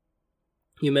listeners.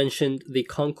 You mentioned the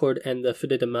Concorde and the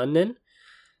Fude de Mannen.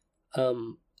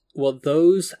 Well,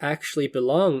 those actually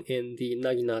belong in the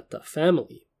Naginata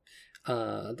family.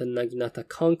 The Naginata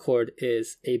Concorde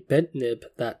is a bent nib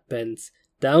that bends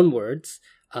downwards,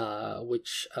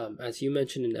 which, as you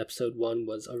mentioned in episode 1,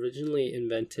 was originally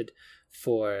invented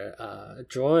for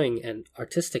drawing and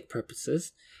artistic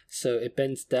purposes. So it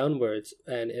bends downwards,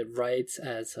 and it writes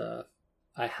as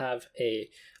I have a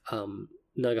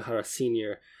Nagahara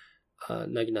Senior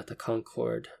Naginata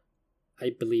Concorde. I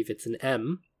believe it's an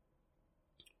M.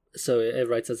 So it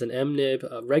writes as an M nib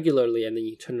regularly, and then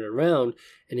you turn it around,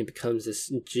 and it becomes this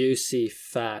juicy,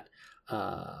 fat.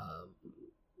 I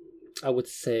would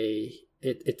say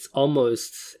it's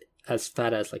almost as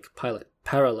fat as like a pilot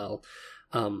parallel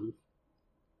on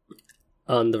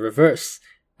the reverse.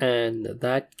 And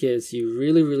that gives you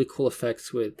really, really cool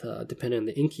effects with, depending on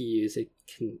the ink you use, it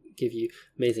can give you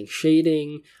amazing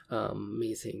shading,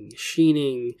 amazing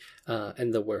sheening,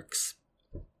 and the works.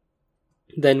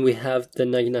 Then we have the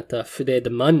Naginata Fude de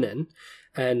Mannen,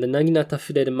 and the Naginata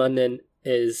Fude de Mannen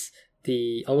is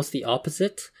almost the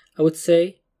opposite, I would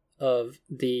say, of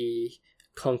the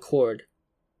Concorde.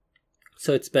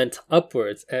 So it's bent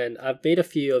upwards, and I've made a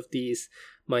few of these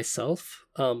myself,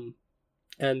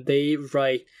 and they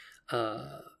write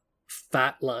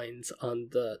fat lines on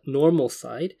the normal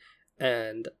side,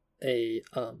 and a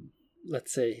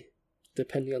let's say,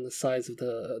 depending on the size of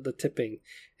the tipping,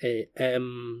 a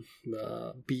M,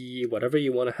 B, whatever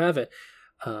you want to have it,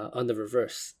 on the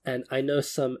reverse. And I know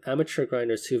some amateur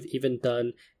grinders who've even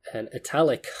done an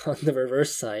italic on the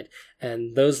reverse side,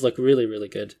 and those look really, really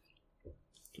good.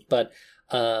 But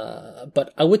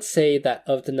I would say that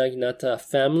of the Naginata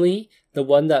family, the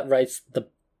one that writes the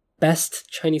best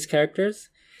Chinese characters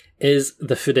is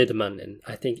the Fude de Mannen.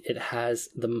 I think it has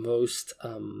the most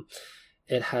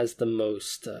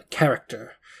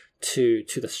character to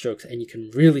the strokes, and you can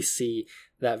really see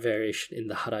that variation in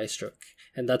the Harai stroke.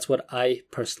 And that's what I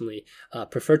personally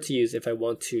prefer to use if I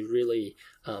want to really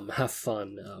have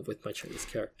fun with my Chinese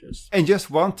characters. And just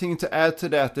one thing to add to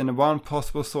that, and one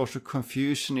possible source of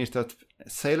confusion is that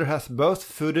Sailor has both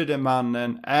Fude de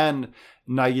Mannen and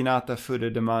Naginata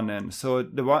Fude de Mannen. So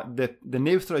the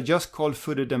nibs that are just called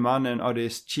Fude de Mannen are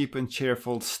these cheap and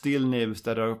cheerful steel nibs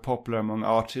that are popular among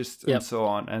artists and so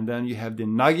on. And then you have the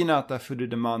Naginata Fude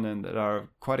de Mannen that are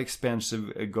quite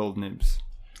expensive gold nibs.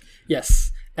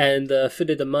 Yes, and the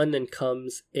Fude de Mannen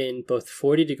comes in both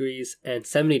 40 degrees and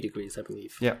 70 degrees, I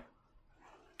believe. Yeah.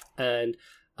 And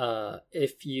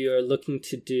if you're looking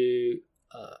to do...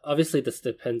 obviously, this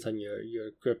depends on your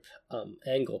grip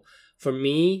angle. For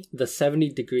me, the 70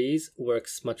 degrees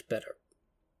works much better.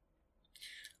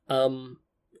 And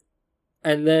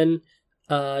then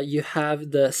you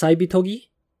have the Saibitogi.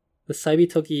 The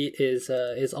Saibitogi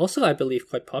is also, I believe,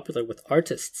 quite popular with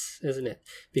artists, isn't it?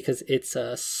 Because it's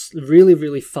a really,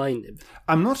 really fine nib.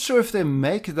 I'm not sure if they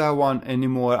make that one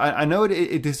anymore. I know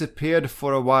it disappeared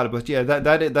for a while, but yeah,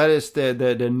 that is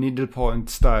the needlepoint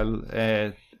style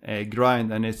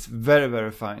grind, and it's very,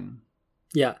 very fine.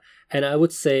 Yeah, and I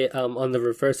would say on the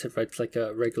reverse it writes like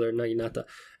a regular Naginata.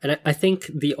 And I think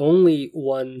the only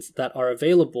ones that are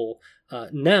available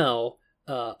now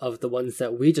of the ones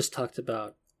that we just talked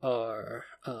about are...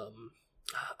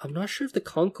 I'm not sure if the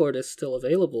Concorde is still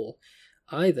available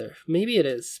either. Maybe it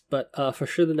is, but for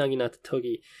sure the Naginata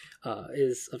Togi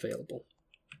is available.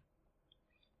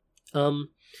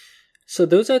 So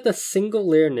those are the single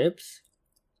layer nibs.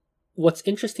 What's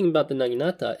interesting about the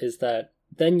Naginata is that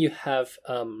then you have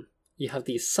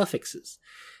these suffixes,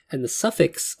 and the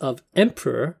suffix of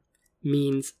emperor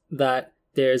means that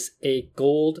there's a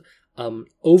gold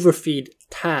overfeed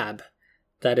tab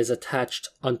that is attached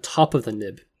on top of the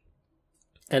nib,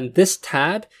 and this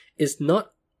tab it's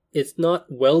not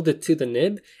welded to the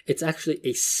nib. It's actually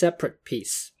a separate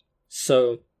piece.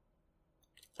 So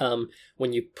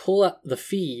when you pull out the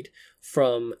feed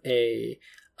from a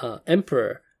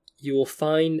emperor, you will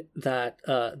find that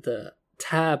the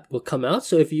tab will come out.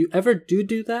 So if you ever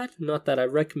do that, not that I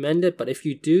recommend it, but if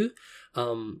you do,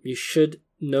 you should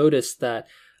notice that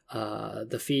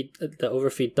the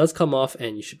overfeed does come off,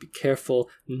 and you should be careful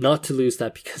not to lose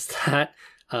that, because that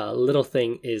little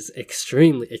thing is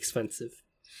extremely expensive.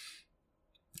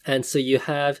 And so you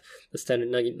have the standard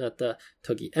Naginata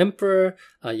Togi Emperor,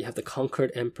 you have the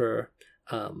Concorde Emperor,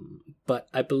 but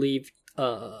I believe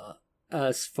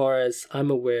as far as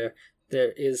I'm aware,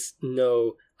 there is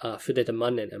no Fude de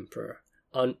Mannen Emperor.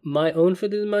 On my own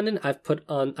Fude de Mannen,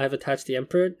 I've attached the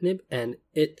Emperor nib, and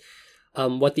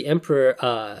what the Emperor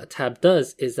tab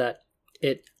does is that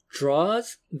it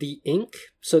draws the ink.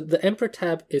 So the Emperor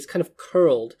tab is kind of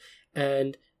curled,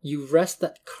 and you rest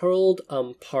that curled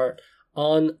part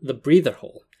on the breather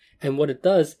hole. And what it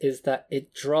does is that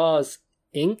it draws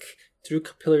ink through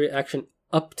capillary action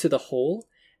up to the hole.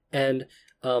 And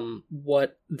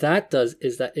what that does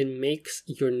is that it makes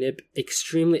your nib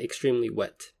extremely, extremely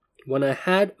wet. When I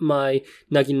had my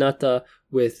Naginata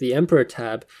with the Emperor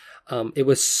tab, it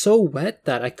was so wet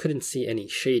that I couldn't see any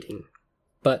shading.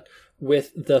 But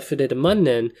with the Fudede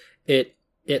Mannen, it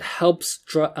helps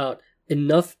draw out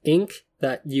enough ink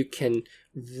that you can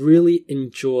really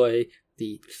enjoy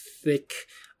the thick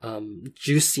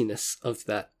juiciness of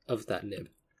that nib.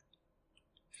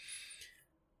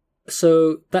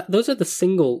 So those are the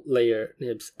single layer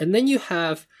nibs, and then you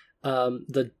have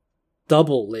the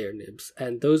double layer nibs,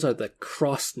 and those are the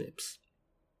cross nibs.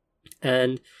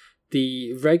 And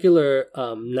the regular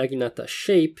Naginata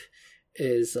shape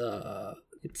is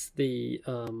it's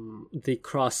the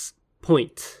cross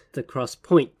point. The cross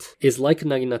point is like a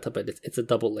Naginata, but it's a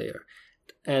double layer.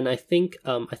 And I think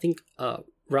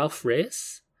Ralph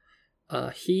Reyes,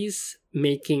 he's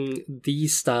making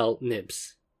these style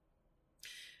nibs.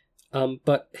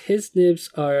 But his nibs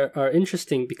are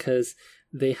interesting because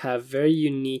they have very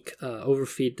unique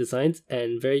overfeed designs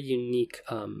and very unique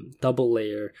double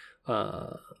layer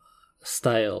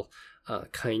style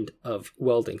kind of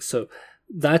welding. So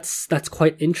that's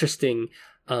quite interesting,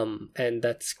 and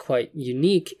that's quite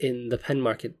unique in the pen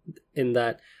market, in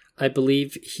that I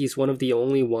believe he's one of the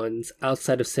only ones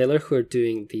outside of Sailor who are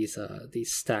doing these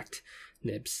stacked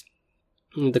nibs.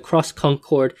 The Cross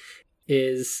Concord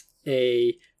is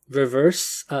a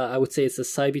reverse. I would say it's a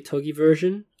Saibitogi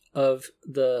version of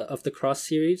the Cross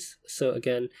series. So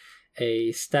again,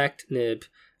 a stacked nib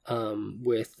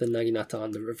with the Naginata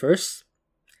on the reverse,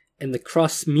 and the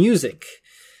Cross Music.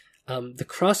 The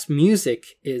Cross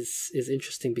Music is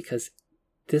interesting because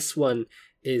this one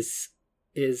is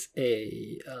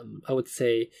a I would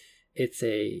say it's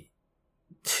a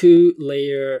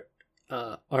 2-layer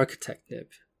architect nib,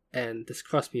 and this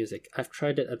Cross Music, I've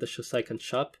tried it at the Shosaikan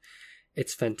shop.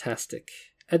 It's fantastic.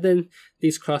 And then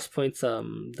these cross points,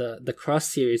 the Cross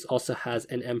series also has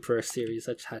an Emperor series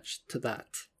attached to that.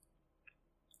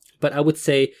 But I would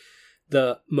say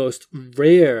the most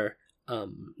rare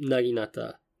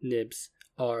Naginata nibs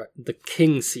are the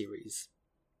King series.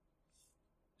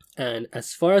 And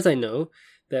as far as I know,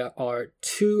 there are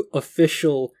 2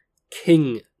 official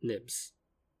King nibs.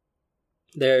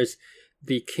 There's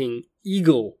the King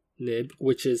Eagle nib,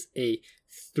 which is a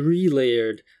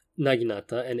 3-layered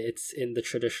Naginata, and it's in the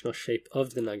traditional shape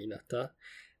of the Naginata.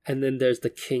 And then there's the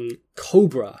King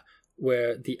Cobra,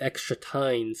 where the extra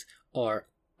tines are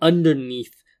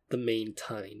underneath the main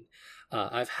tine.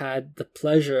 I've had the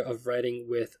pleasure of writing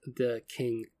with the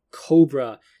King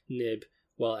Cobra nib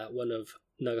while at one of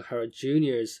Nagahara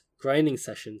Jr.'s grinding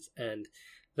sessions, and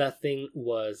that thing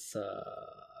was,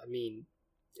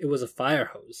 it was a fire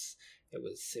hose. It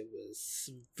was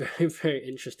very, very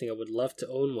interesting. I would love to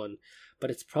own one, but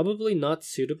it's probably not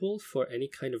suitable for any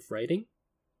kind of writing.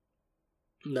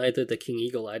 Neither the King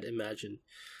Eagle, I'd imagine.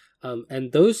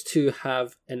 And those 2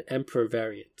 have an Emperor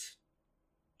variant.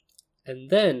 And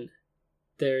then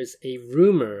there's a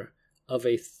rumor of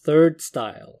a third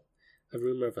style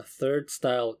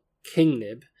King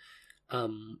nib,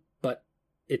 but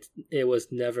it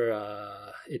was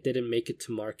never, it didn't make it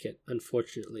to market,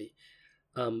 unfortunately.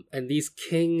 And these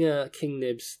King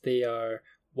nibs, they are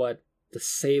what the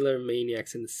Sailor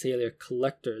maniacs and the Sailor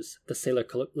collectors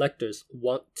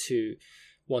want to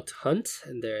hunt,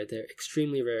 and they're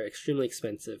extremely rare, extremely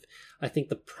expensive. I think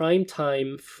the prime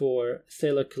time for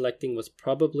Sailor collecting was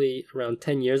probably around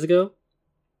 10 years ago,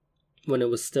 when it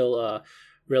was still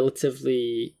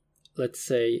relatively, let's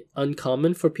say,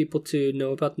 uncommon for people to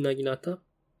know about the Naginata.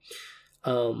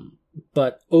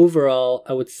 But overall,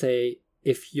 I would say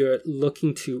if you're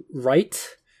looking to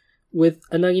write with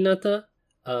a Naginata,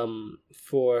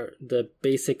 for the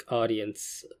basic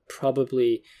audience,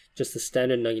 probably just the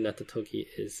standard Naginata Togi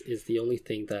is the only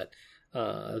thing that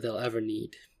they'll ever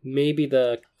need. Maybe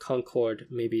the Concord,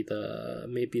 maybe the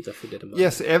Fudede Mannen.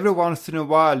 Yes, every once in a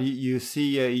while you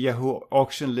see Yahoo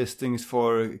auction listings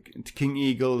for King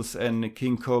Eagles and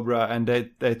King Cobra, and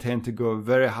they tend to go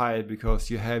very high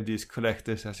because you have these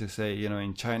collectors, as you say,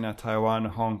 in China, Taiwan,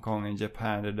 Hong Kong, and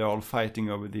Japan, that they're all fighting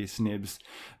over these nibs.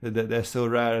 They're so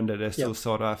rare and they're so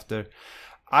sought after.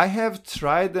 I have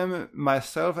tried them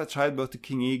myself. I tried both the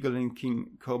King Eagle and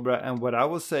King Cobra, and what I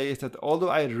will say is that although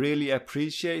I really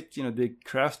appreciate, the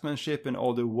craftsmanship and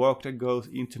all the work that goes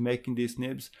into making these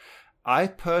nibs, I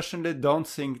personally don't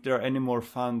think they're any more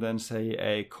fun than, say,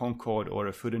 a Concord or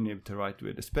a Fude nib to write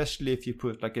with, especially if you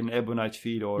put like an Ebonite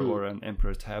feed or an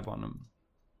Emperor tab on them.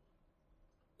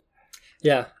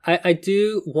 Yeah, I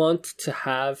do want to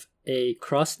have a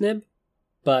cross nib,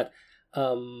 but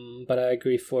I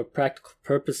agree for practical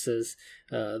purposes,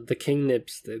 the king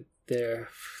nibs, they're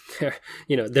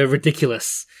they're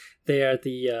ridiculous. They are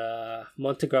the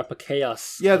Monte Grappa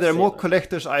Chaos. Yeah, they're more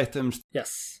collector's items.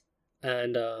 Yes,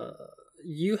 and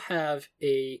you have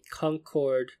a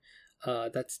Concord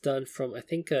that's done from, I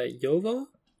think, a Yovo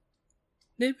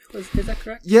nib. Is that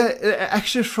correct? Yeah,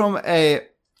 actually from a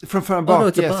box. No,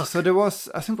 it's a yes. box. So there was,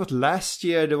 I think, last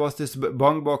year there was this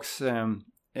Bong Box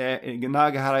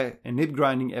Nagahara nib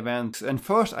grinding event, and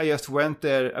first I just went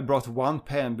there. I brought one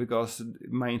pen because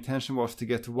my intention was to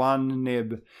get one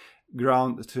nib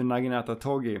ground to Naginata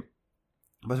Togi.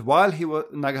 But while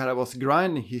Nagahara was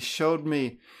grinding, he showed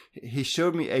me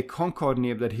a Concord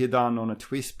nib that he done on a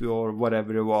Twisby or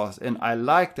whatever it was, and I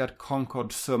liked that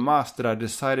Concord so much that I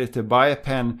decided to buy a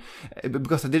pen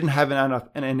because I didn't have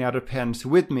any other pens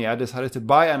with me. I decided to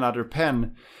buy another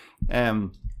pen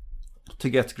to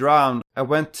get ground. I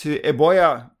went to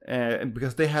Eboya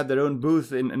because they had their own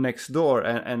booth next door,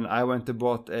 and I went and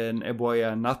bought an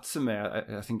Eboya Natsume,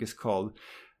 I think it's called.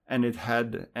 And it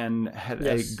had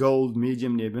yes. a gold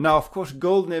medium nib. Now, of course,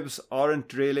 gold nibs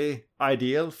aren't really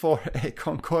ideal for a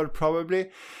Concord, probably.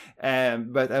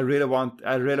 But I really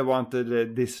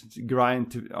wanted this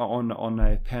grind on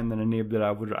a pen and a nib that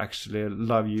I would actually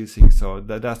love using. So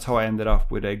that's how I ended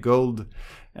up with a gold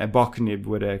Bock nib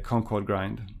with a Concord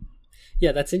grind.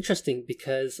 Yeah, that's interesting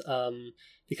because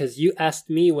you asked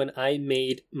me when I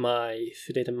made my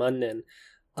Fudeta Mannen,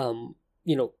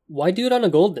 why do it on a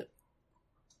gold nib?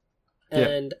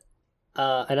 And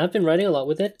I've been writing a lot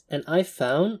with it, and I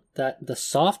found that the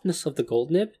softness of the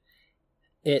gold nib,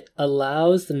 it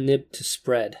allows the nib to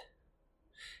spread.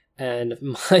 And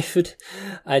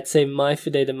I'd say my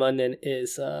Fudeta Mannen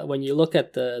is, when you look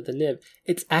at the nib,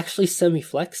 it's actually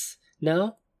semi-flex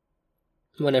now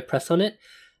when I press on it,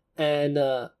 and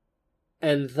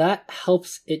that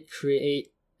helps it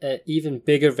create an even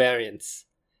bigger variance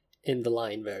in the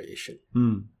line variation.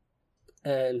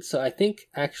 And so I think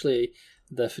actually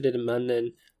the Fudeta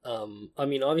Mannen,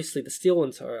 obviously the steel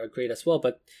ones are great as well,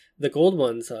 but the gold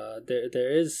ones,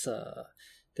 there's a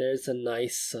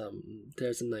nice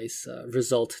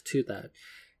result to that.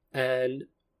 And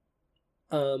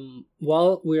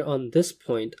while we're on this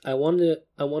point, I want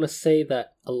to say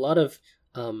that a lot of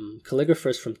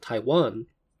calligraphers from Taiwan,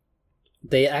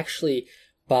 they actually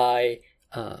buy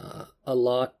a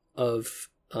lot of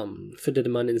Fudeta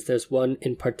Mannens. There's one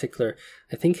in particular.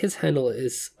 I think his handle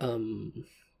is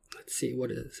let's see, what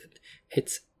is it?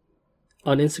 It's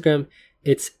on Instagram.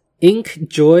 It's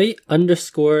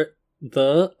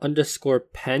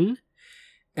inkjoy_the_pen,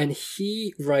 and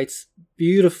he writes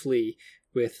beautifully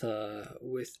with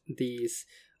these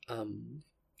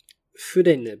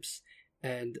Fude nibs,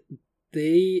 and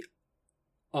they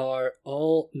are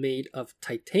all made of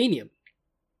titanium.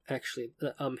 Actually,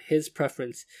 his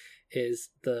preference is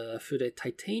the Fude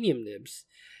titanium nibs,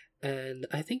 and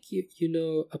I think you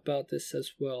know about this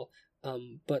as well.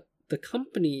 But the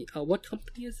company, what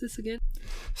company is this again?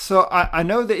 So I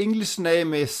know the English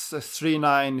name is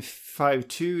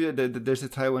 3952. There's a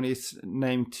Taiwanese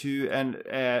name too, and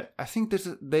I think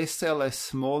they sell a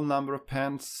small number of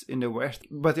pens in the West,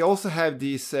 but they also have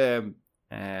these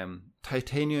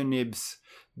titanium nibs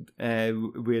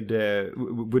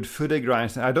with Fude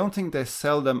grinds. I don't think they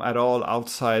sell them at all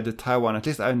outside Taiwan. At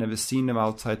least I've never seen them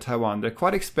outside Taiwan. They're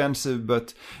quite expensive,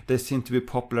 but they seem to be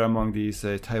popular among these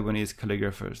Taiwanese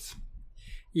calligraphers.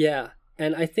 Yeah,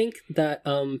 and I think that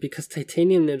because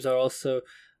titanium nibs are also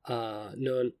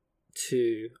known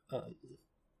to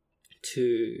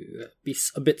be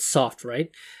a bit soft,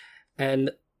 right?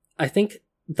 And I think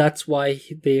that's why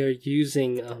they are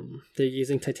using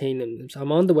titanium nibs.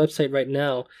 I'm on the website right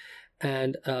now,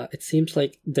 and it seems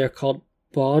like they're called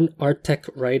Bon Artec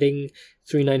Writing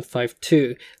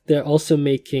 3952. They're also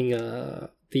making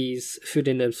these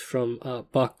Fude nibs from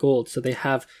Bock Gold. So they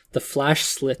have the flash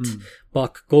slit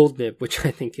Bock Gold nib, which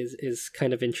I think is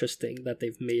kind of interesting that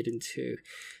they've made into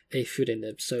a Fude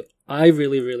nib. So I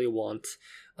really, really want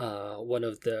one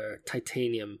of their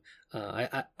titanium.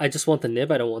 I just want the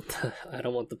nib. I don't want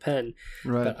the pen.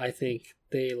 Right. But I think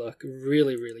they look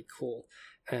really, really cool,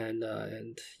 and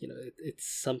it's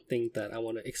something that I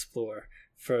want to explore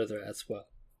further as well.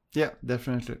 Yeah,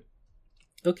 definitely.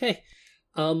 Okay,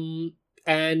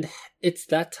 and it's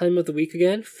that time of the week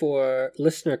again for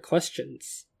listener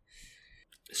questions.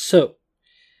 So,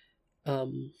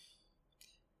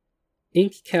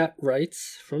 Inkcat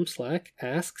writes from Slack,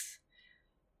 asks,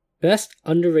 best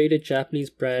underrated Japanese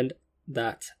brand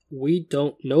that we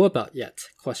don't know about yet?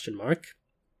 Question mark.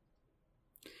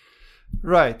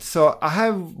 Right, so I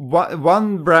have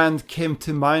one brand came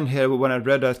to mind here when I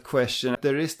read that question.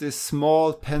 There is this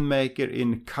small pen maker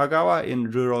in Kagawa in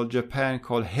rural Japan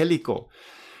called Helico.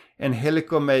 And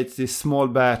Helico made this small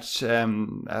batch, I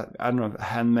don't know,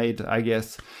 handmade, I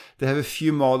guess. They have a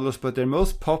few models, but their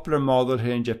most popular model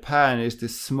here in Japan is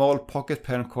this small pocket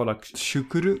pen called a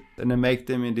Shukuru. And they make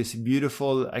them in these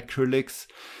beautiful acrylics,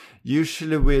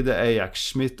 usually with a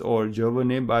Schmidt or Jowo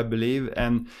nib, I believe.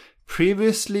 And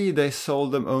previously, they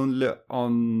sold them only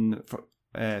on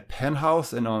Pen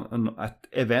House and at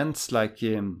events like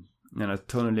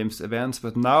Tony Lim's events.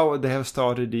 But now they have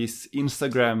started these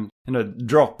Instagram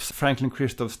drops, Franklin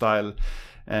Christoph style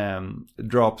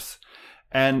drops,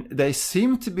 and they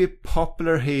seem to be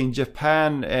popular here in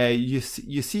Japan. You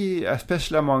see,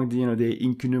 especially among the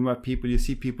Inkunuma people, you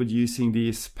see people using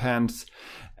these pens.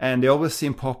 And they always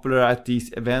seem popular at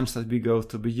these events that we go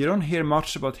to. But you don't hear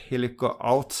much about Helico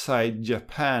outside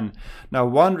Japan. Now,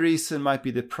 one reason might be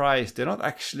the price. They're not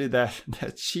actually that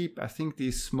cheap. I think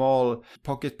these small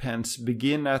pocket pens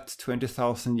begin at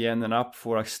 20,000 yen and up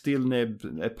for a steel nib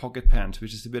pocket pens,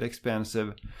 which is a bit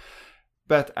expensive.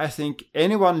 But I think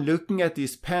anyone looking at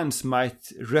these pens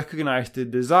might recognize the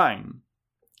design.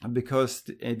 Because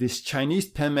this Chinese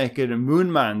pen maker,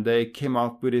 Moonman, they came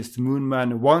out with this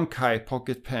Moonman Wankai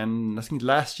pocket pen, I think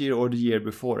last year or the year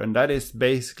before. And that is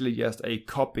basically just a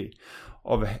copy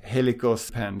of Helico's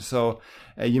pen. So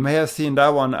you may have seen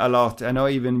that one a lot. I know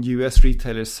even US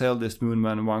retailers sell this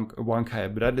Moonman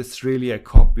Wankai, but that is really a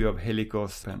copy of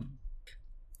Helico's pen.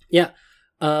 Yeah.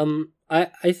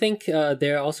 I think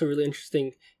they're also really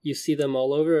interesting. You see them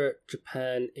all over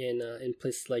Japan in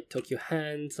places like Tokyo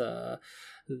Hands.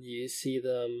 You see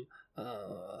them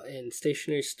in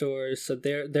stationery stores, so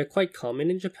they're quite common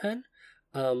in Japan.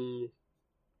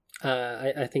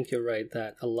 I think you're right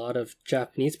that a lot of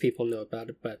Japanese people know about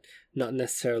it, but not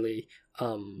necessarily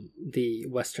the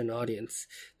Western audience.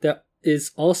 There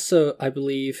is also, I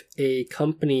believe, a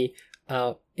company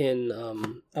out in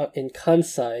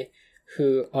Kansai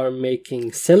who are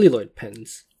making celluloid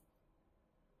pens.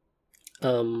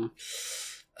 The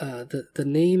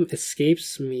name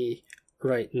escapes me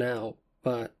right now,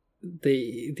 but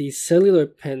these cellular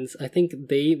pens, I think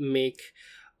they make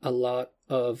a lot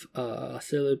of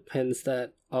cellular pens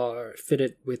that are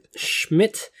fitted with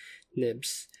Schmidt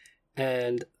nibs,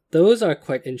 and those are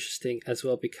quite interesting as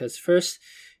well because first,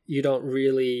 you don't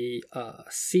really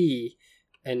see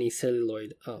any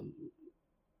celluloid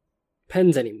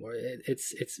pens anymore.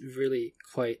 It's really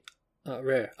quite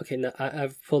rare. Okay, now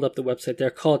I've pulled up the website. They're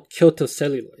called Kyoto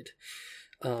Celluloid.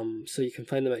 So you can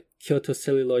find them at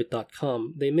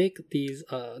kyotocelluloid.com. They make these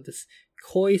this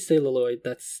koi celluloid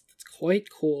that's quite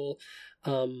cool,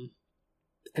 and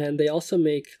they also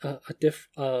make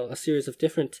a series of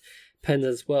different pens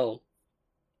as well.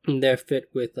 And they're fit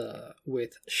with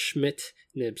Schmidt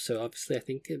nibs. So obviously, I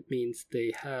think it means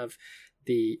they have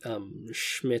the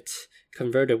Schmidt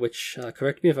converter, which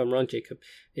correct me if I'm wrong, Jacob,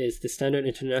 is the standard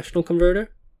international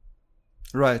converter.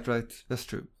 Right. That's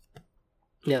true.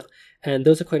 Yeah, and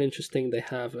those are quite interesting. They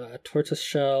have a tortoise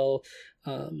shell.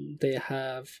 They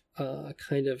have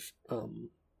kind of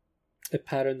a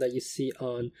pattern that you see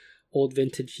on old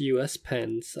vintage US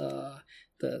pens,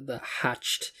 the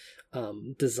hatched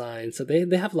design. So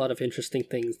they have a lot of interesting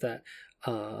things that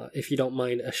if you don't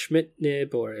mind a Schmidt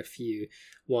nib, or if you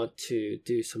want to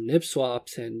do some nib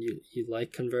swaps and you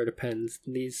like converter pens,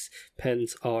 these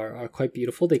pens are quite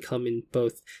beautiful. They come in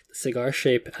both the cigar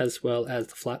shape as well as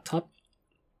the flat top.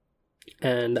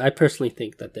 And I personally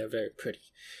think that they're very pretty.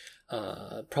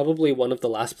 Probably one of the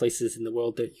last places in the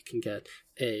world that you can get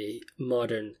a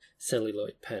modern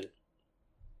celluloid pen.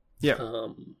 Yeah.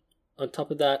 On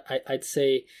top of that, I'd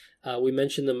say we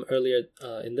mentioned them earlier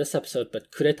in this episode,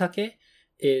 but Kuretake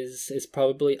is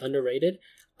probably underrated.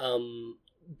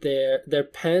 Their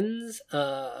pens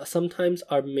sometimes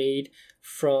are made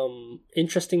from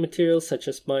interesting materials, such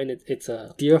as mine. It's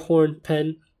a deer horn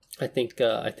pen. I think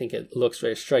it looks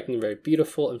very striking, very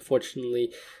beautiful.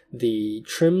 Unfortunately, the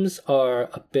trims are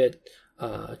a bit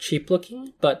cheap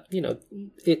looking, but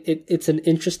it's an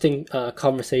interesting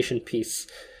conversation piece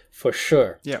for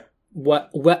sure. Yeah.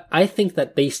 What I think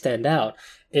that they stand out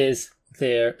is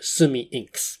their Sumi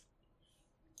inks,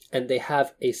 and they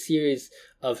have a series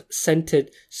of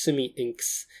scented Sumi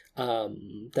inks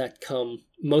that come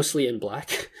mostly in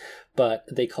black. But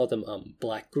they call them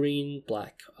black green,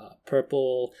 black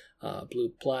purple,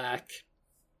 blue black.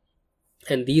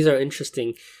 And these are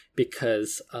interesting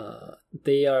because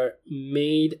they are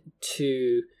made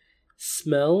to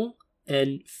smell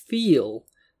and feel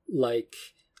like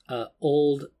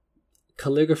old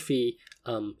calligraphy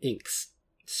inks.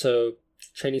 So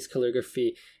Chinese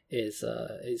calligraphy is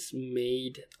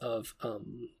made of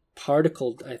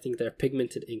particled, I think they're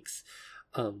pigmented inks,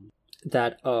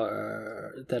 that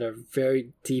are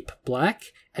very deep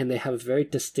black, and they have a very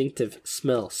distinctive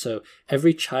smell. So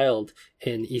every child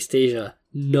in East Asia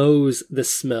knows the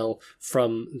smell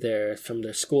from their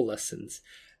school lessons.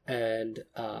 And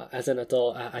as an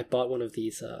adult, I bought one of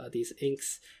these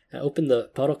inks. I opened the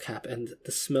bottle cap, and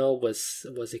the smell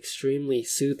was extremely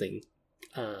soothing.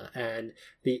 And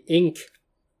the ink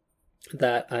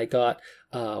that I got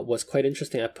was quite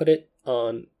interesting. I put it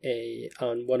on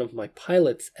one of my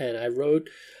pilots, and I wrote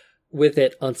with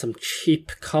it on some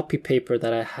cheap copy paper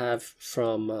that I have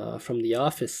from the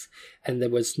office, and there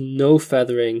was no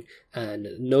feathering and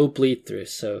no bleed through.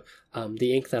 So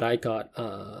the ink that I got,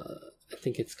 I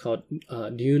think it's called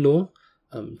Nuno,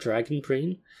 Dragon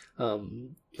Brain.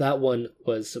 That one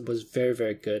was very,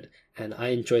 very good, and I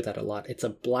enjoyed that a lot. It's a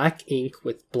black ink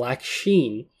with black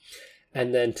sheen,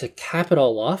 and then to cap it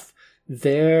all off,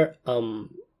 their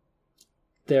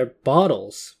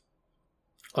bottles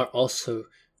are also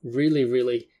really,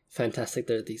 really fantastic.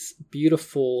 They're these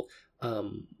beautiful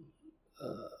kind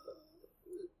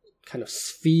of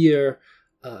sphere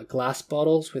glass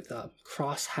bottles with a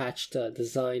cross-hatched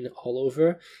design all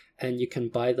over, and you can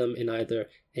buy them in either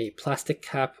a plastic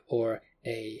cap or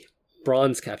a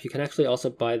bronze cap. You can actually also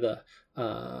buy the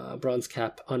bronze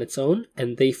cap on its own,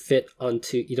 and they fit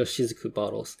onto Iroshizuku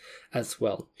bottles as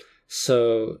well.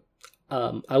 So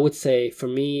I would say, for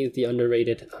me, the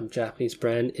underrated Japanese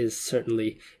brand is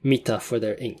certainly Mita for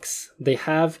their inks. They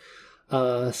have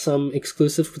some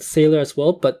exclusives with Sailor as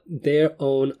well, but their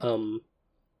own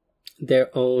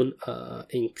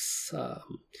inks,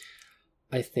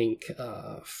 I think,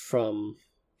 from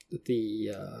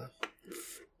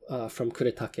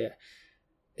Kuretake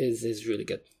is really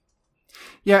good.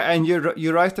 Yeah, and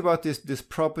you're right about this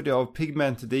property of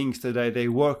pigmented inks, that they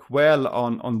work well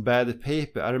on bad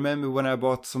paper. I remember when I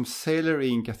bought some Sailor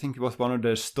ink, I think it was one of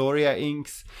the Storia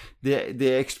inks.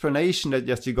 The explanation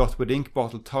that you got with ink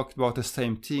bottle talked about the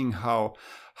same thing, how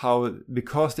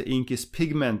because the ink is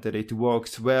pigmented, it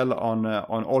works well on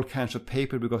all kinds of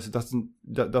paper, because it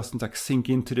doesn't like sink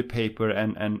into the paper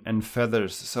and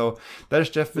feathers. So that is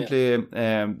definitely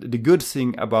the good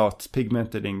thing about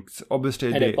pigmented inks.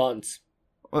 Obviously, and it bonds.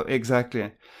 Oh,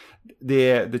 exactly.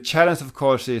 The challenge, of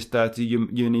course, is that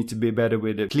you need to be better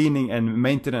with the cleaning and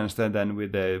maintenance than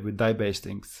with dye-based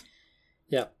inks.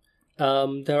 Yeah.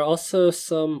 There are also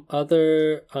some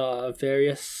other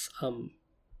various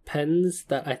pens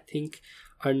that I think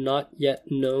are not yet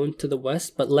known to the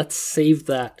West, but let's save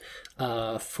that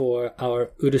for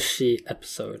our Urushi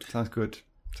episode. Sounds good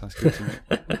to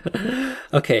me.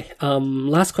 Okay,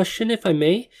 last question, if I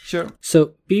may. Sure.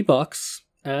 So B-Box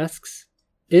asks,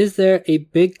 is there a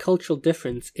big cultural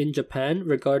difference in Japan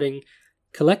regarding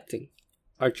collecting?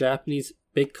 Are Japanese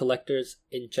big collectors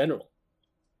in general?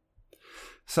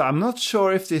 So I'm not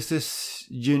sure if this is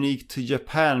unique to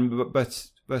Japan, but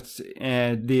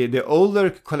the older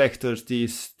collectors,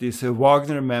 these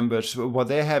Wagner members, what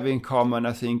they have in common,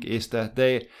 I think, is that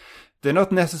they're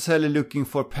not necessarily looking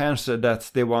for pens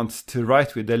that they want to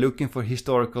write with. They're looking for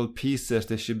historical pieces.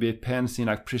 There should be pens in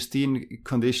like pristine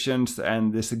conditions,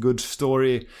 and there's a good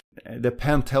story. The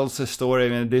pen tells a story.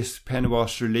 When this pen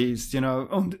was released,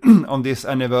 on this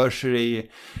anniversary,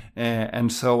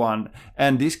 and so on.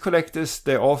 And these collectors,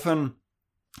 they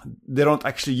don't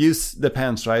actually use the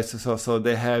pens, right? So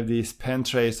they have these pen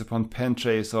trays upon pen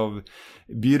trays of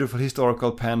beautiful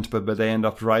historical pens, but they end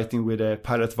up writing with a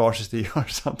Pilot Varsity or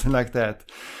something like that.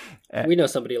 We know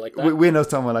somebody like that. We know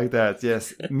someone like that,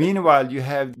 yes. Meanwhile, you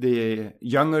have the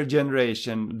younger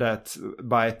generation that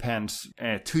buy pens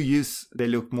to use. They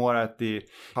look more at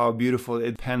how beautiful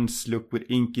pens look with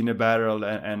ink in a barrel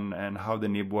and how the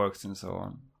nib works and so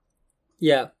on.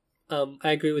 Yeah.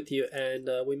 I agree with you, and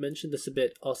we mentioned this a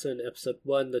bit also in episode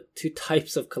 1, the two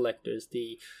types of collectors,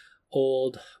 the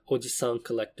old ojisan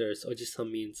collectors.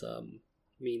 Ojisan means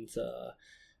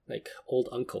like old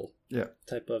uncle. Yeah.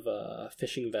 Type of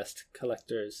fishing vest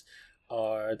collectors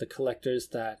are the collectors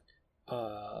that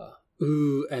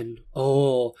ooh and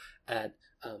oh at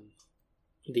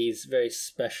these very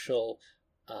special,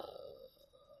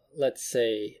 let's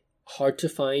say, hard to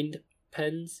find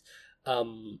pens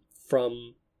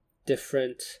from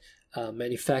different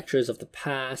manufacturers of the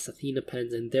past, Athena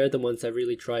pens, and they're the ones that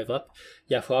really drive up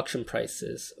Yahoo auction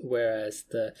prices, whereas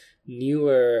the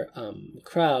newer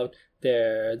crowd,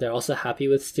 They're also happy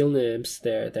with steel nibs.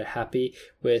 They're happy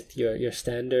with your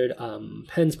standard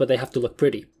pens, but they have to look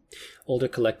pretty. Older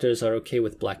collectors are okay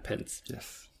with black pens.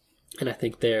 Yes. And I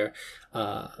think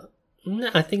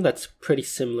I think that's pretty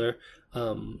similar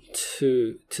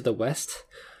to the West.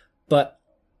 But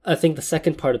I think the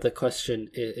second part of the question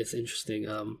is interesting.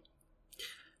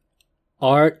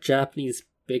 Are Japanese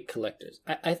big collectors?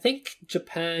 I think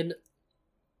Japan,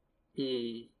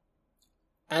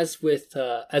 as with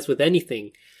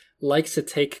anything, likes to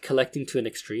take collecting to an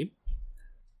extreme.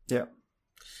 Yeah.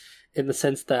 In the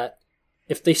sense that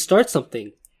if they start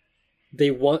something,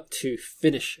 they want to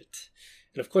finish it.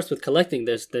 And of course, with collecting,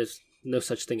 there's no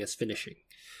such thing as finishing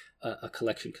a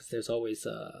collection, because there's always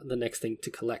the next thing to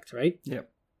collect, right? Yeah.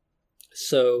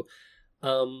 So,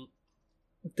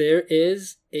 there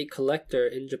is a collector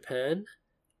in Japan,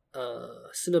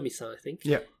 Tsunami-san, I think.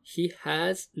 Yeah. He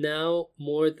has now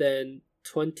more than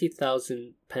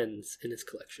 20,000 pens in his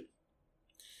collection.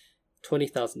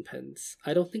 20,000 pens.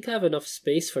 I don't think I have enough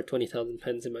space for 20,000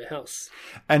 pens in my house.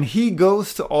 And he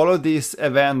goes to all of these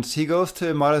events. He goes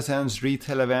to Maruzen's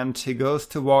retail event. He goes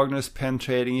to Wagner's pen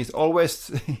trading. He's always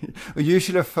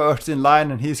usually first in line,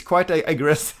 and he's quite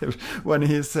aggressive when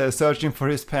he's searching for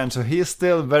his pen. So he's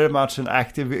still very much an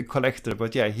active collector.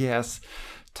 But yeah, he has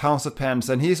tons of pens.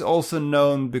 And he's also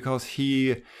known because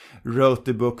he wrote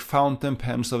the book Fountain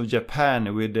Pens of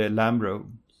Japan with Lambro.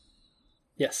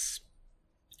 Yes.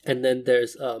 And then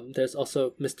there's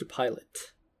also Mr.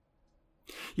 Pilot.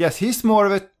 Yes, he's more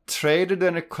of a trader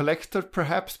than a collector,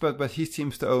 perhaps, but he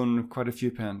seems to own quite a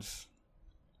few pens.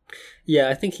 Yeah,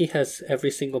 I think he has every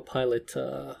single Pilot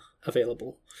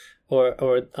available, or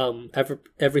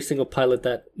every single Pilot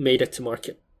that made it to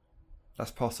market.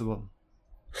 That's possible.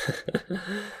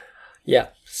 Yeah.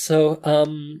 So,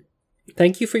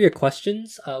 thank you for your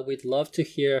questions. We'd love to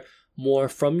hear more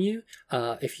from you.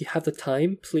 If you have the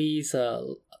time, please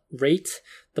rate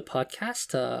the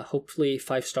podcast, hopefully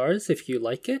 5 stars if you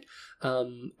like it.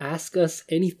 Ask us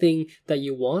anything that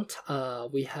you want.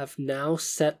 We have now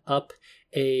set up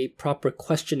a proper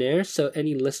questionnaire, so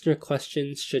any listener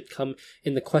questions should come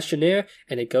in the questionnaire,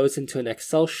 and it goes into an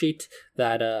Excel sheet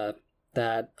that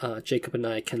Jacob and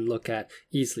I can look at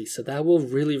easily. So that will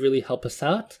really, really help us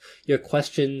out. Your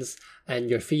questions and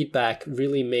your feedback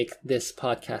really make this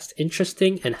podcast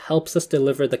interesting and helps us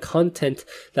deliver the content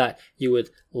that you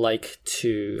would like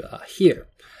to hear.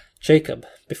 Jacob,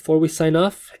 before we sign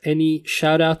off, any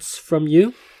shout outs from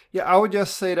you? Yeah, I would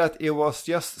just say that it was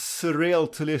just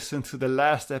surreal to listen to the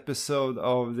last episode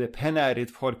of the Pen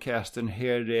Addict podcast and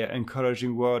hear the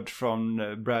encouraging word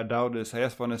from Brad Dowdy. So I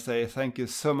just want to say thank you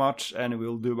so much, and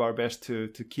we'll do our best to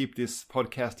keep this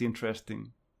podcast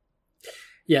interesting.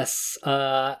 Yes,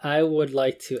 I would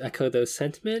like to echo those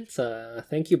sentiments.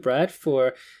 Thank you, Brad,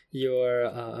 for your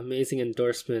amazing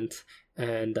endorsement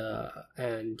and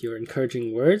your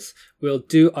encouraging words. We'll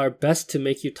do our best to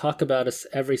make you talk about us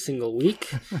every single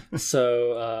week.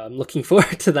 So I'm looking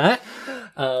forward to that.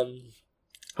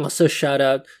 Also, shout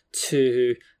out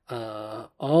to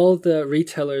all the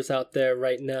retailers out there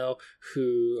right now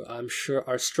who I'm sure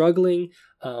are struggling.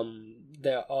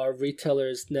 There are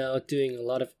retailers now doing a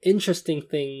lot of interesting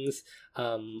things.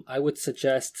 I would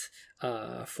suggest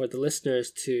for the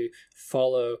listeners to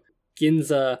follow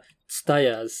Ginza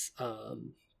Tsudaya's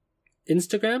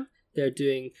Instagram. They're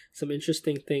doing some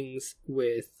interesting things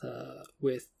with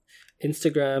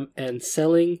Instagram and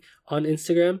selling on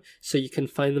Instagram. So you can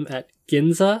find them at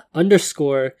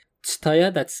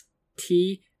Ginza_Tsutaya. That's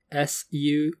TSUTAYA.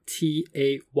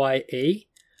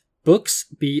 Books,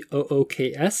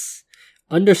 BOOKS,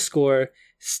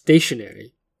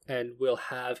 _stationery. And we'll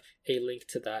have a link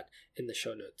to that in the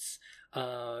show notes.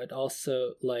 I'd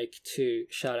also like to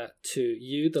shout out to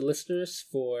you, the listeners,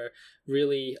 for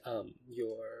really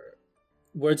your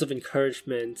words of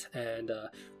encouragement. And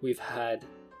we've had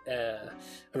a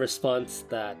response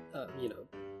that,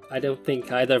 I don't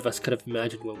think either of us could have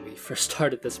imagined when we first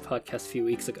started this podcast a few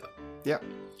weeks ago. Yeah.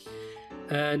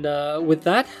 And with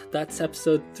that, that's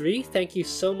episode 3. Thank you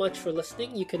so much for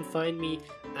listening. You can find me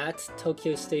at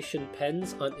Tokyo Station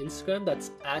Pens on Instagram.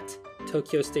 That's at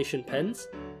Tokyo Station Pens.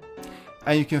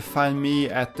 And you can find me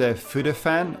at the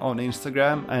Fudefan on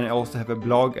Instagram, and I also have a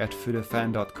blog at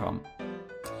fudefan.com.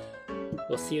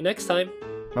 We'll see you next time.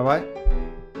 Bye-bye.